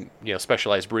Asian,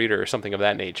 specialized breeder or something of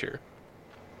that nature.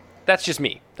 That's just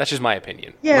me. That's just my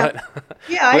opinion. Yeah.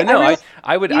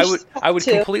 I would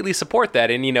completely support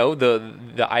that. And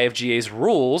the IFGA's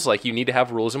rules, like you need to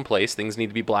have rules in place. Things need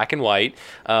to be black and white.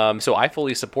 So I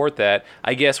fully support that.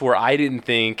 I guess where I didn't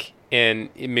think, and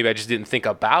maybe I just didn't think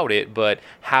about it, but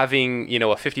having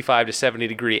a 55 to 70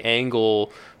 degree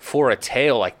angle for a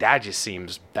tail, like that just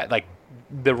seems that like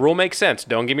the rule makes sense.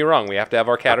 Don't get me wrong. We have to have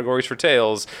our categories for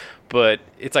tails, but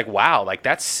it's like, wow, like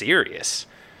that's serious.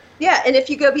 Yeah, and if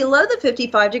you go below the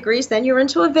 55 degrees, then you're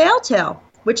into a veil tail,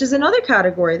 which is another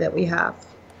category that we have.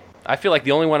 I feel like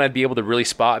the only one I'd be able to really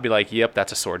spot would be like, yep,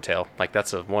 that's a sword tail. Like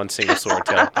that's a one single sword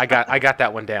tail. I got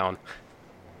that one down.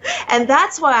 And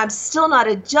that's why I'm still not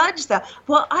a judge, though.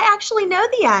 Well, I actually know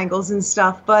the angles and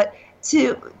stuff, but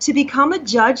to become a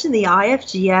judge in the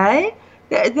IFGA,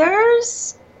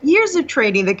 there's years of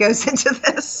training that goes into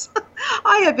this.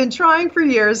 I have been trying for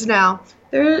years now.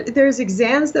 There's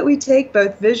exams that we take,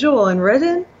 both visual and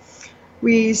written.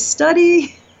 We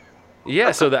study.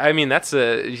 Yeah, so that's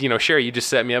Cheri, you just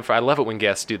set me up for. I love it when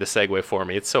guests do the segue for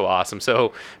me. It's so awesome.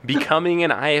 So becoming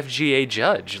an IFGA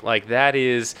judge, like that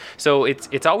is, so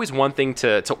it's always one thing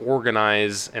to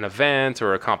organize an event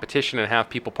or a competition and have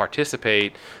people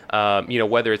participate.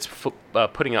 Whether it's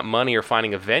putting up money or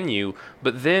finding a venue,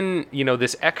 but then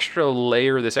this extra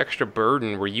layer, this extra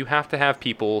burden where you have to have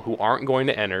people who aren't going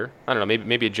to enter. I don't know,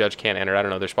 maybe a judge can't enter. I don't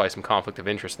know. There's probably some conflict of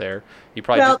interest there. You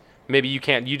probably maybe you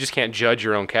just can't judge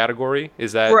your own category.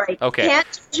 Is that right? Okay. You can't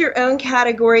judge your own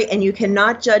category, and you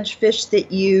cannot judge fish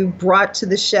that you brought to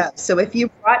the show. So if you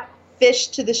brought fish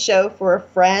to the show for a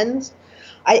friend,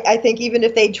 I think even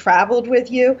if they traveled with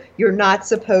you, you're not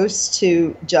supposed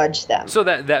to judge them. So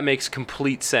that makes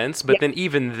complete sense. But then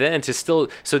even then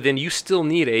then you still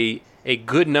need a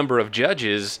good number of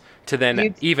judges to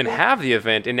then even have the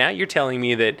event. And now you're telling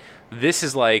me that this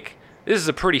is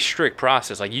a pretty strict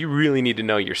process. Like you really need to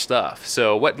know your stuff.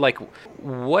 So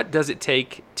what does it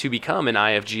take to become an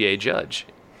IFGA judge?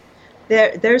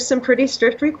 There's some pretty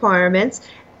strict requirements.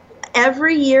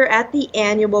 Every year at the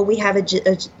annual, we have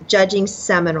a judging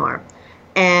seminar,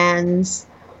 and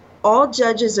all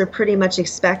judges are pretty much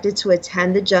expected to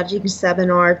attend the judging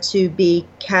seminar to be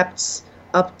kept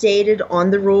updated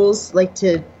on the rules, like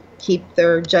to keep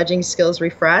their judging skills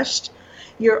refreshed.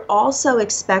 You're also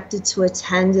expected to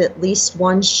attend at least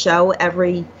one show at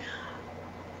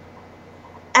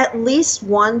least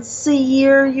once a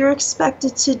year. You're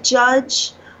expected to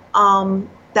judge.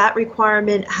 That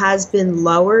requirement has been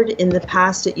lowered. In the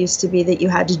past, it used to be that you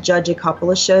had to judge a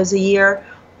couple of shows a year,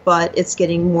 but it's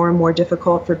getting more and more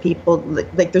difficult for people.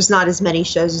 Like there's not as many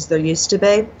shows as there used to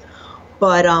be.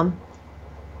 But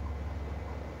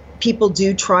people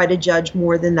do try to judge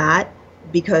more than that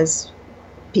because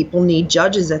people need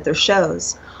judges at their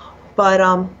shows.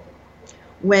 But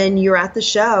when you're at the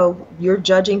show, you're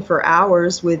judging for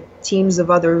hours with teams of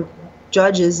other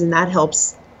judges, and that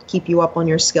helps keep you up on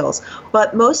your skills.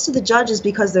 But most of the judges,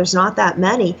 because there's not that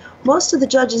many, most of the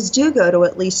judges do go to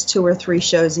at least 2 or 3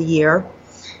 shows a year.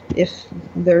 If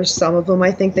there's some of them,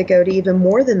 I think, that go to even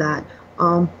more than that.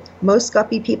 Most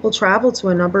guppy people travel to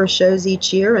a number of shows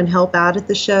each year and help out at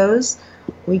the shows.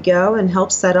 We go and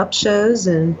help set up shows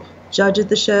and judge at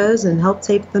the shows and help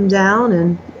tape them down.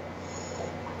 And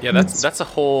yeah, that's a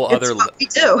whole other. What we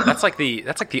do. That's like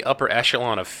the upper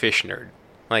echelon of fish nerd.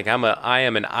 Like I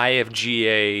am an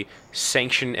IFGA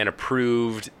sanctioned and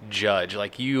approved judge.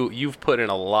 Like you've put in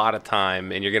a lot of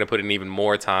time, and you're going to put in even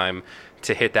more time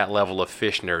to hit that level of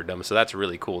fish nerddom. So that's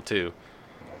really cool too.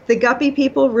 The guppy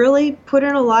people really put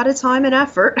in a lot of time and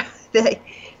effort.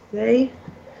 They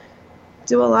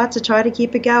do a lot to try to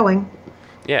keep it going.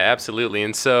 Yeah, absolutely.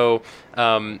 And so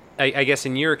I guess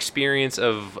in your experience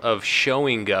of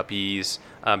showing guppies,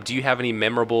 do you have any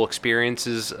memorable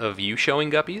experiences of you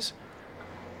showing guppies?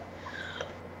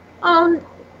 Not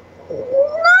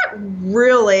Not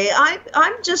really.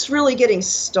 I'm just really getting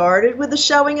started with the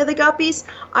showing of the Guppies.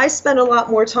 I spend a lot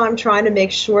more time trying to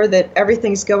make sure that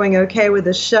everything's going okay with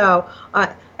the show.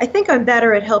 I think I'm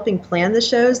better at helping plan the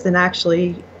shows than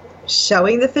actually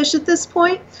showing the fish at this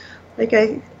point. Like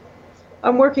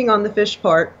I'm working on the fish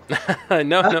part.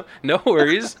 No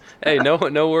worries. Hey,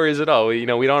 no worries at all. We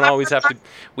don't always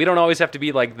have to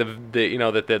be like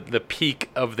the peak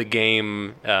of the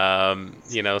game.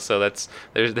 So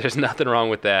there's nothing wrong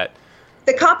with that.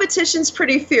 The competition's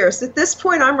pretty fierce. At this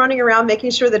point, I'm running around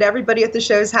making sure that everybody at the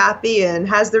show is happy and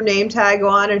has their name tag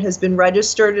on and has been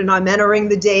registered, and I'm entering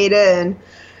the data, and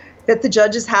that the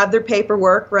judges have their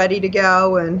paperwork ready to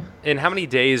go. And how many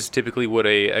days typically would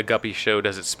a guppy show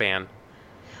does it span?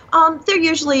 They're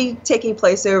usually taking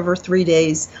place over 3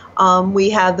 days. We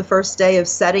have the first day of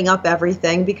setting up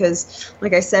everything because,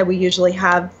 like I said, we usually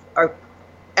have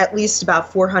at least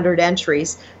about 400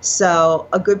 entries. So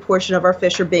a good portion of our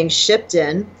fish are being shipped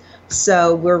in.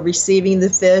 So we're receiving the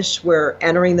fish, we're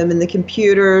entering them in the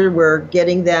computer, we're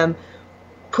getting them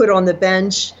put on the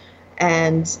bench,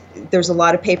 and there's a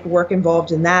lot of paperwork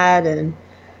involved in that. And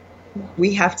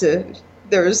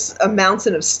there's a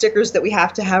mountain of stickers that we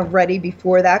have to have ready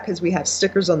before that because we have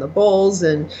stickers on the bowls,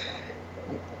 and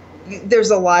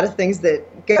there's a lot of things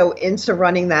that go into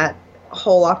running that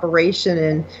whole operation,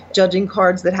 and judging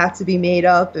cards that have to be made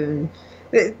up, and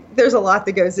there's a lot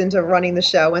that goes into running the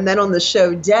show. And then on the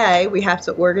show day, we have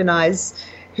to organize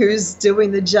who's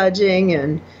doing the judging,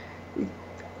 and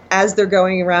as they're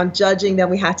going around judging, then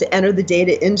we have to enter the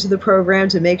data into the program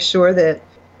to make sure that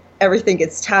everything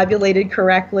gets tabulated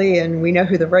correctly and we know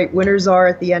who the right winners are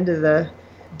at the end of the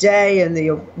day, and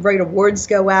the right awards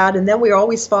go out. And then we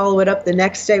always follow it up the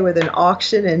next day with an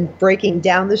auction and breaking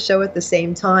down the show at the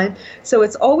same time. So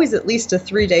it's always at least a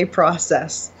 3-day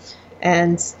process.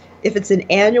 And if it's an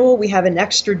annual, we have an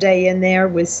extra day in there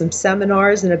with some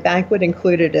seminars and a banquet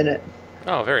included in it.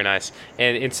 Oh, very nice.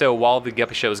 And so while the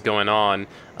Guppy Show is going on,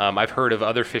 I've heard of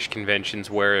other fish conventions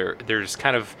where there's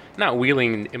kind of not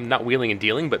wheeling and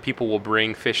dealing, but people will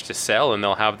bring fish to sell, and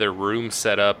they'll have their rooms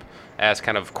set up as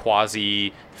kind of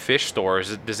quasi fish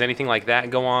stores. Does anything like that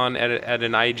go on at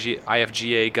an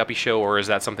IFGA Guppy Show, or is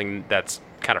that something that's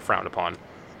kind of frowned upon?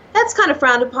 That's kind of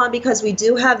frowned upon because we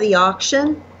do have the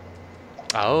auction.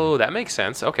 Oh, that makes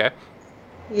sense. Okay.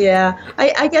 Yeah,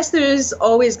 I guess there's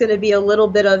always going to be a little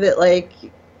bit of it, like,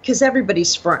 because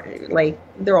everybody's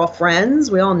they're all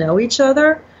friends, we all know each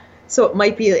other, so it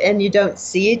might be, and you don't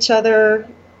see each other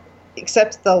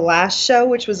except the last show,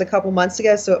 which was a couple months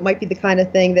ago, so it might be the kind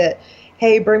of thing that,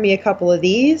 hey, bring me a couple of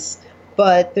these,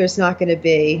 but there's not going to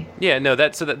be. Yeah, no,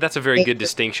 that's a very good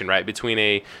distinction, right? Between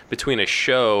a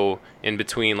show and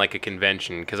between like a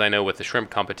convention, because I know with the shrimp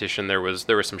competition there was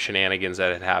some shenanigans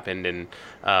that had happened, and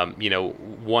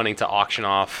wanting to auction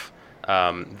off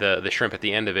the shrimp at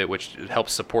the end of it, which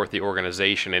helps support the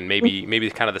organization, and maybe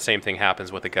kind of the same thing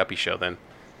happens with the Guppy Show then.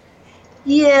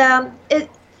 Yeah, it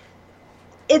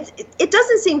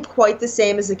doesn't seem quite the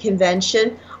same as a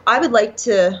convention. I would like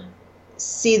to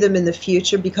see them in the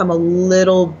future become a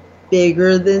little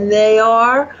bigger than they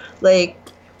are. Like,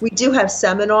 we do have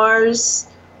seminars,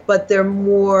 but they're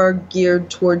more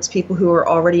geared towards people who are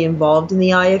already involved in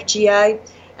the IFGA.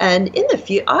 And in the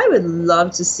future, I would love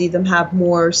to see them have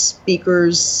more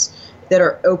speakers that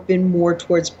are open more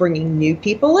towards bringing new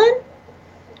people in.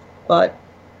 But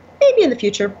maybe in the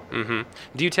future. Mm-hmm.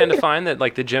 Do you tend to find that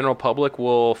like the general public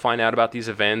will find out about these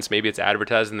events? Maybe it's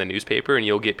advertised in the newspaper, and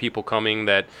you'll get people coming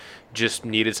that just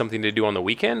needed something to do on the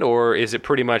weekend, or is it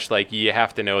pretty much like you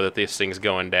have to know that this thing's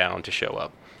going down to show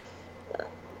up?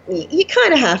 You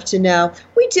kind of have to know.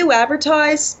 We do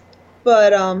advertise,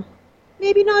 but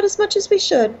maybe not as much as we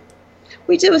should.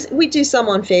 We do some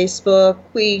on Facebook.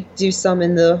 We do some I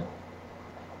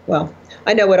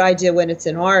know what I do when it's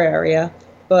in our area,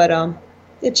 but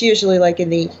it's usually like in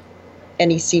the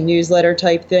NEC newsletter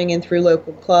type thing and through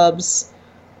local clubs.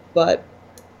 But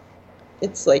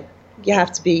it's like you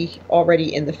have to be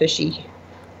already in the fishy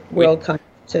world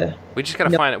to. We just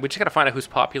gotta find it. We just gotta find out who's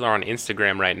popular on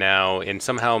Instagram right now, and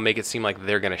somehow make it seem like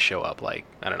they're gonna show up. Like,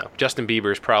 I don't know, Justin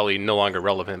Bieber is probably no longer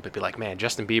relevant, but be like, man,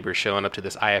 Justin Bieber's showing up to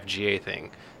this IFGA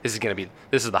thing. This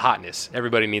is the hotness.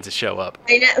 Everybody needs to show up.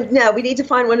 I know. No, we need to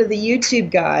find one of the YouTube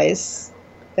guys.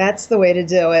 That's the way to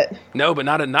do it. No, but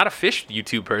not a fish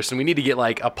YouTube person. We need to get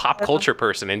like a pop culture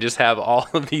person and just have all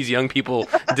of these young people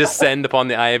descend upon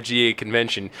the IFGA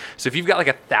convention. So if you've got like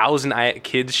 1,000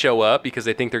 kids show up because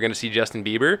they think they're going to see Justin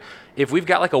Bieber, if we've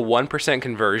got like a 1%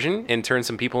 conversion and turn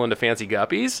some people into fancy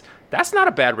guppies, that's not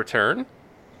a bad return.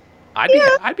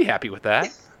 I'd be happy with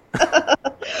that.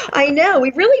 I know.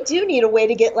 We really do need a way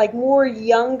to get like more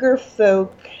younger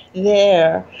folk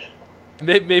there.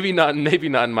 Maybe not. Maybe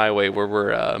not in my way, where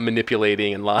we're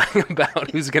manipulating and lying about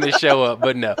who's going to show up.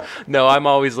 But no, I'm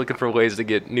always looking for ways to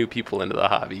get new people into the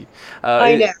hobby. Uh, I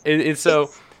and, know. and so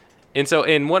It's And so,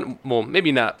 in one, well,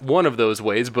 maybe not one of those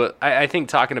ways, but I think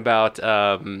talking about,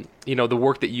 the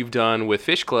work that you've done with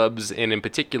fish clubs, and in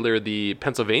particular the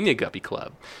Pennsylvania Guppy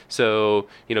Club. So,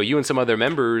 you and some other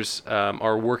members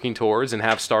are working towards and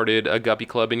have started a Guppy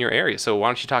Club in your area. So, why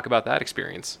don't you talk about that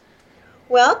experience?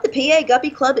 Well, the PA Guppy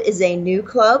Club is a new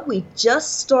club. We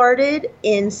just started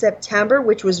in September,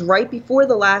 which was right before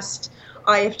the last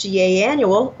IFGA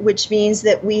annual, which means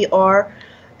that we are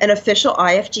an official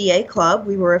IFGA club.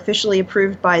 We were officially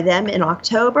approved by them in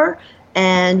October,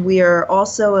 and we are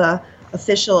also a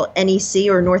official NEC,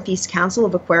 or Northeast Council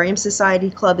of Aquarium Society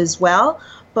club as well.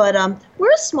 But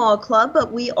we're a small club,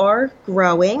 but we are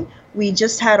growing. We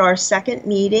just had our second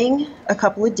meeting a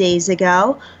couple of days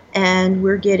ago, and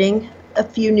we're getting a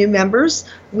few new members.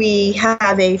 We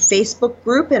have a Facebook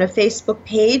group and a Facebook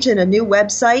page and a new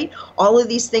website. All of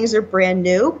these things are brand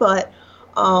new, but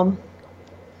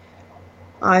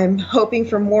I'm hoping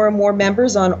for more and more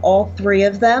members on all three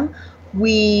of them.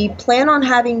 We plan on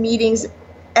having meetings,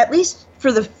 at least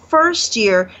for the first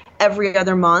year, every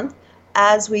other month.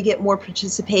 As we get more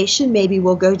participation, maybe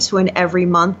we'll go to an every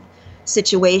month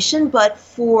situation. But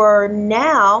for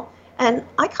now, and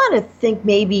I kind of think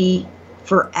maybe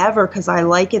forever, because I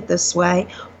like it this way,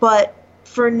 but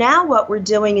for now what we're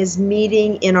doing is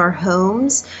meeting in our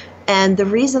homes. And the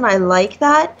reason I like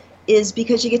that is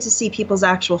because you get to see people's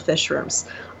actual fish rooms.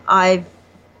 I've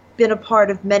been a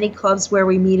part of many clubs where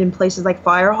we meet in places like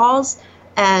fire halls,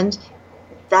 and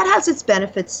that has its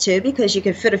benefits too, because you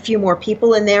can fit a few more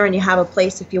people in there and you have a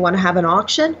place if you want to have an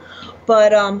auction.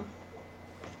 But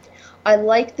I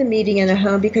like the meeting in a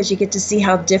home because you get to see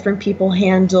how different people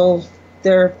handle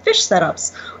their fish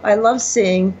setups. I love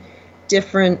seeing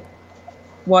different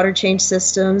water change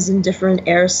systems and different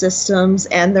air systems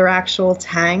and their actual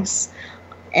tanks.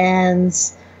 And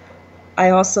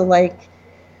I also like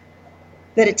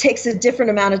that it takes a different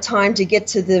amount of time to get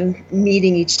to the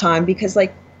meeting each time, because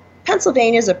like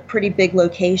Pennsylvania is a pretty big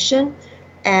location,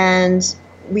 and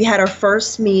we had our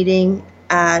first meeting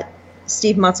at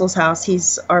Steve Mutzel's house.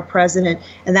 He's our president,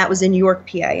 and that was in York,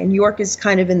 PA. And York is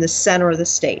kind of in the center of the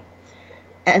state.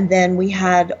 And then we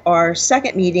had our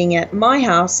second meeting at my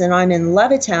house, and I'm in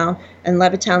Levittown, and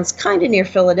Levittown's kind of near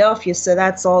Philadelphia, so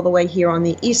that's all the way here on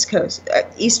the East Coast,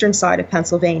 eastern side of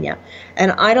Pennsylvania.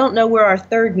 And I don't know where our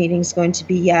third meeting is going to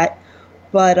be yet,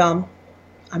 but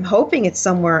I'm hoping it's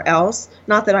somewhere else.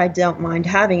 Not that I don't mind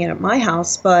having it at my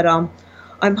house, but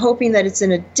I'm hoping that it's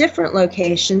in a different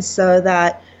location so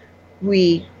that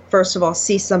we, first of all,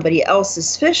 see somebody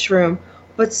else's fish room,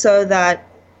 but so that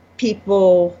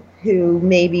people who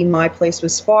maybe my place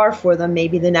was far for them,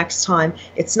 maybe the next time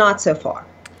it's not so far.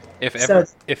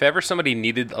 If ever somebody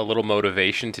needed a little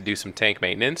motivation to do some tank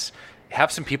maintenance, have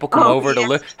some people come over to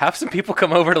look. Have some people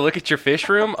come over to look at your fish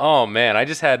room. Oh man, I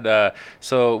just had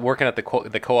so working at the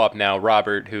co-op now.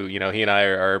 Robert, who he and I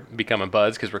are becoming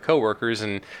buds because we're coworkers,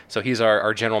 and so he's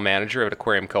our general manager at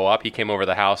Aquarium Co-op. He came over to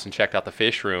the house and checked out the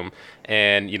fish room,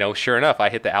 and sure enough, I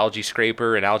hit the algae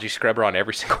scraper and algae scrubber on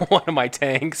every single one of my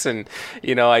tanks, and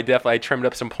I trimmed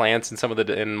up some plants in some of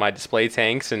in my display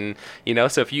tanks, and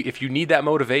so if you need that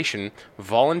motivation,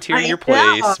 volunteer your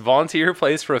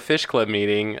place for a fish club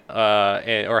meeting.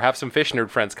 Or have some fish nerd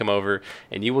friends come over,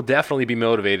 and you will definitely be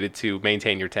motivated to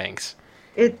maintain your tanks.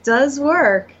 It does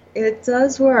work. It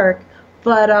does work.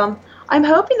 But I'm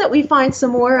hoping that we find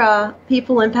some more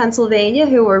people in Pennsylvania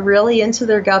who are really into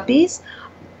their guppies.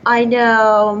 I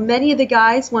know many of the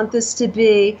guys want this to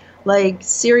be like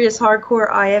serious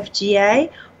hardcore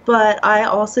IFGA, but I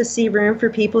also see room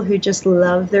for people who just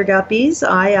love their guppies.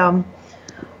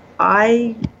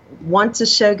 I want to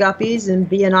show guppies and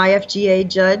be an IFGA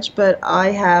judge, but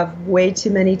I have way too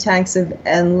many tanks of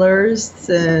endlers,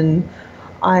 and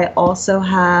I also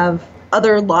have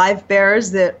other live bears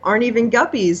that aren't even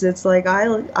guppies. It's like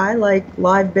I like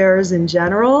live bears in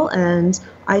general, and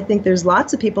I think there's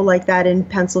lots of people like that in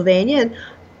Pennsylvania. And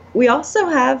we also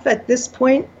have, at this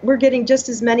point, we're getting just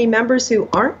as many members who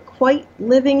aren't quite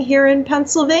living here in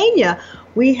Pennsylvania.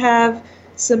 We have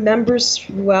some members,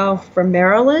 from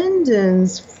Maryland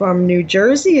and from New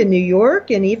Jersey and New York,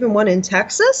 and even one in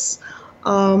Texas.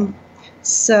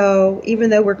 So even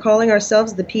though we're calling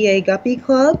ourselves the PA Guppy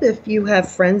Club, if you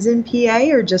have friends in PA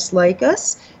or just like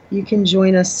us, you can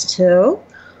join us too.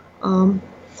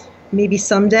 Maybe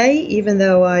someday, even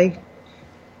though I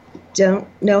don't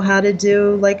know how to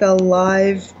do like a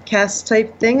live cast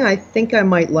type thing, I think I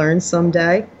might learn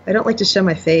someday. I don't like to show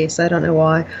my face. I don't know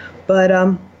why. But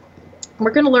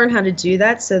we're going to learn how to do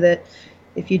that so that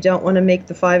if you don't want to make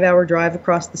the 5-hour drive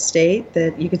across the state,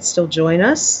 that you could still join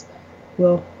us.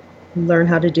 We'll learn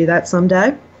how to do that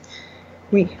someday.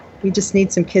 We just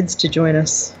need some kids to join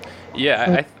us.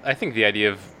 Yeah, I think the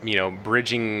idea of,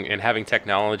 bridging and having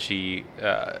technology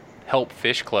help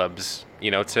fish clubs,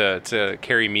 to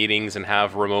carry meetings and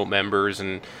have remote members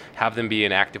and have them be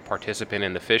an active participant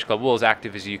in the fish club, well, as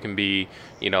active as you can be,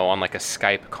 on like a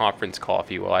Skype conference call,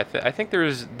 if you will. I think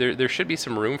there should be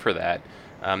some room for that.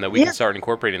 That we can start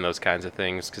incorporating those kinds of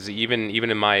things, because even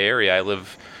in my area, I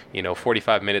live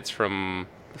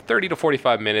 30 to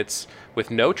 45 minutes with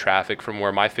no traffic from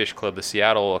where my fish club, the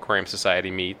Seattle Aquarium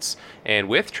Society, meets, and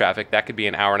with traffic that could be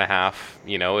an hour and a half.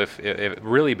 If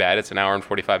really bad, it's an hour and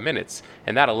 45 minutes,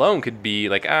 and that alone could be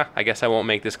like, I guess I won't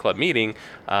make this club meeting.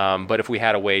 But if we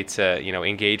had a way to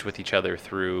engage with each other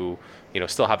through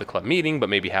still have the club meeting, but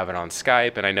maybe have it on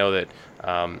Skype. And I know that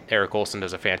Eric Olson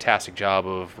does a fantastic job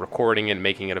of recording it and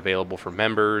making it available for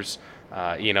members.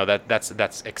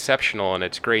 That's exceptional, and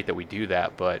it's great that we do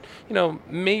that. But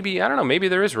maybe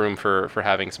there is room for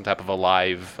having some type of a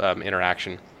live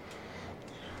interaction.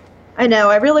 I know.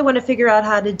 I really want to figure out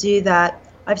how to do that.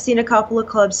 I've seen a couple of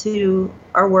clubs who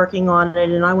are working on it,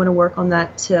 and I want to work on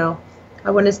that too. I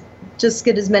want to just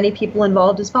get as many people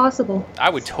involved as possible.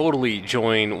 I would totally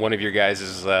join one of your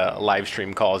guys' live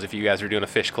stream calls if you guys are doing a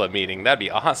fish club meeting. That'd be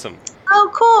awesome.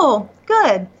 Oh, cool.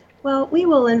 Good. Well, we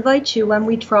will invite you when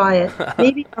we try it.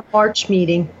 Maybe a March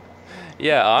meeting.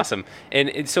 Yeah, awesome.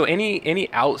 And so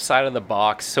any outside of the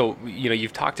box, so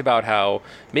you've talked about how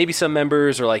maybe some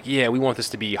members are like, yeah, we want this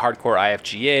to be hardcore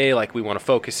IFGA, like we want to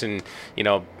focus in,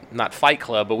 not Fight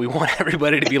Club, but we want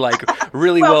everybody to be like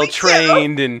really well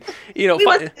trained, and we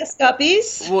want the best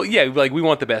guppies. Well, yeah, like we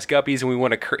want the best guppies, and we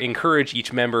want to encourage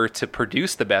each member to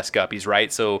produce the best guppies,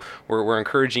 right? So we're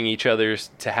encouraging each other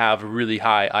to have really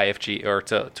high IFG, or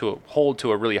to hold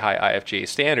to a really high IFGA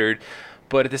standard.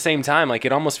 But at the same time, like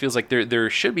it almost feels like there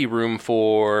should be room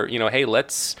for, hey,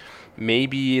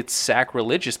 maybe it's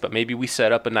sacrilegious, but maybe we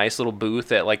set up a nice little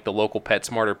booth at like the local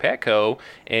PetSmart or Petco,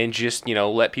 and just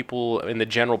let people in the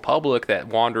general public that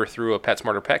wander through a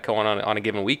PetSmart or Petco on a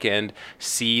given weekend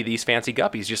see these fancy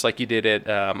guppies, just like you did at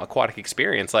Aquatic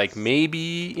Experience. Like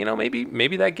maybe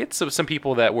that gets some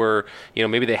people that were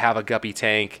maybe they have a guppy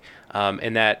tank,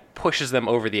 and that pushes them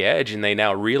over the edge, and they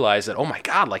now realize that, oh my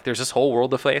God, like there's this whole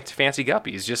world of fancy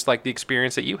guppies, just like the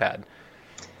experience that you had.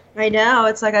 I know.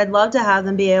 It's like I'd love to have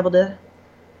them be able to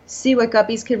see what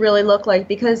guppies could really look like,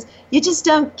 because you just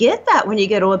don't get that when you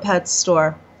go to a pet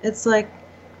store. It's like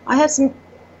I have some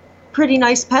pretty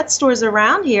nice pet stores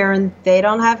around here, and they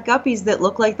don't have guppies that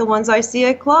look like the ones I see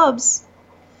at clubs.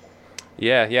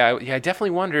 Yeah. I definitely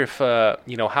wonder if,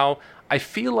 how I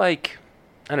feel like,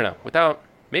 I don't know, without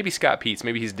maybe Scott Peets,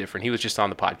 maybe he's different. He was just on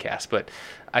the podcast, but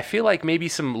I feel like maybe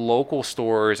some local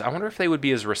stores, I wonder if they would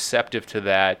be as receptive to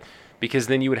that, because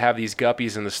then you would have these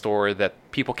guppies in the store that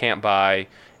people can't buy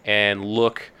and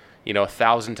look,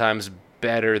 1,000 times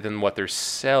better than what they're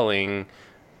selling.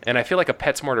 And I feel like a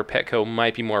PetSmart or Petco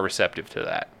might be more receptive to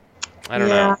that. I don't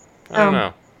know.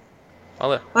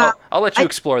 I'll let you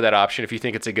explore that option if you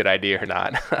think it's a good idea or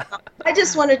not. I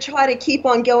just want to try to keep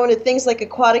on going to things like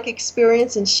Aquatic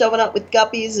Experience and showing up with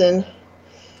guppies and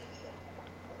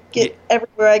get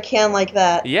everywhere I can like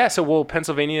that. Yeah, so will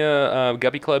Pennsylvania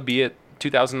Guppy Club be at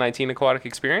 2019 Aquatic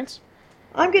Experience?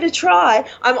 I'm going to try.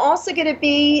 I'm also going to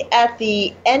be at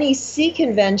the NEC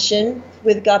convention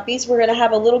with guppies. We're going to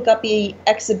have a little guppy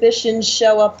exhibition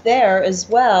show up there as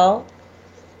well.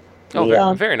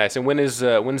 Oh, very nice. And when's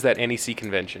that NEC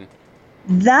convention?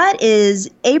 That is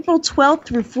April 12th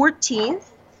through 14th.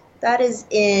 That is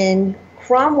in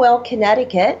Cromwell,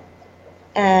 Connecticut.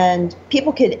 And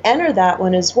people could enter that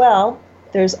one as well.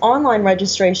 There's online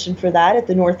registration for that at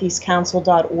the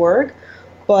northeastcouncil.org.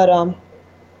 But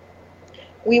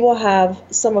we will have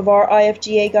some of our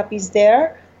IFGA guppies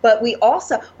there. But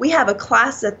we have a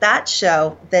class at that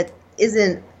show that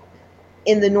isn't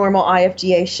in the normal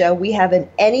IFGA show. We have an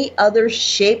any other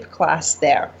shape class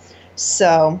there.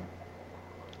 So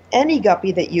any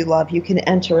guppy that you love, you can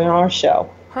enter in our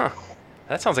show. Huh.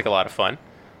 That sounds like a lot of fun.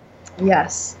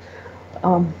 Yes.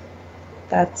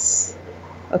 That's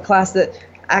a class that,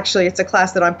 actually, it's a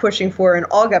class that I'm pushing for in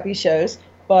all guppy shows,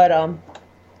 but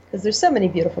because there's so many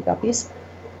beautiful guppies.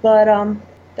 But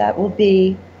that will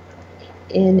be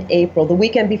in April, the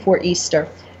weekend before Easter.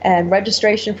 And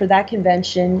registration for that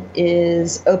convention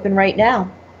is open right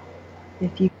now.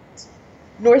 If you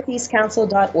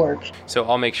northeastcouncil.org. So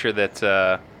I'll make sure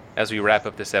that as we wrap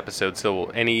up this episode.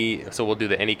 So we'll do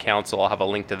the Any Council. I'll have a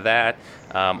link to that.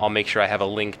 I'll make sure I have a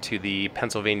link to the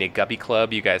Pennsylvania Guppy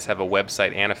Club. You guys have a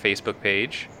website and a Facebook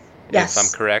page, Yes. if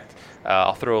I'm correct.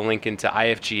 I'll throw a link into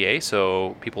IFGA,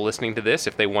 so people listening to this,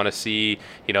 if they want to see,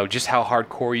 just how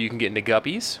hardcore you can get into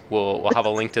guppies, we'll have a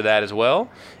link to that as well.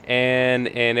 And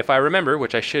if I remember,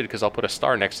 which I should, because I'll put a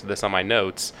star next to this on my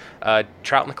notes,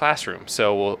 Trout in the Classroom.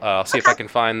 So I'll see if I can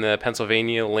find the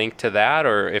Pennsylvania link to that,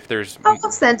 or if there's...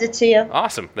 I'll send it to you.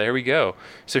 Awesome. There we go.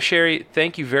 So Cheri,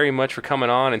 thank you very much for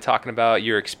coming on and talking about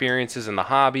your experiences in the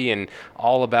hobby and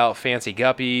all about fancy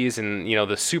guppies and,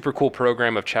 the super cool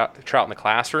program of Trout in the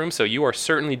Classroom. So you are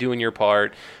certainly doing your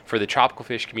part for the tropical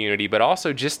fish community, but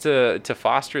also just to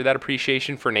foster that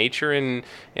appreciation for nature and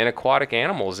aquatic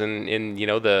animals and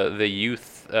the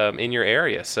youth in your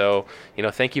area. So,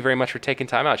 thank you very much for taking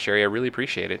time out, Cheri. I really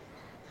appreciate it.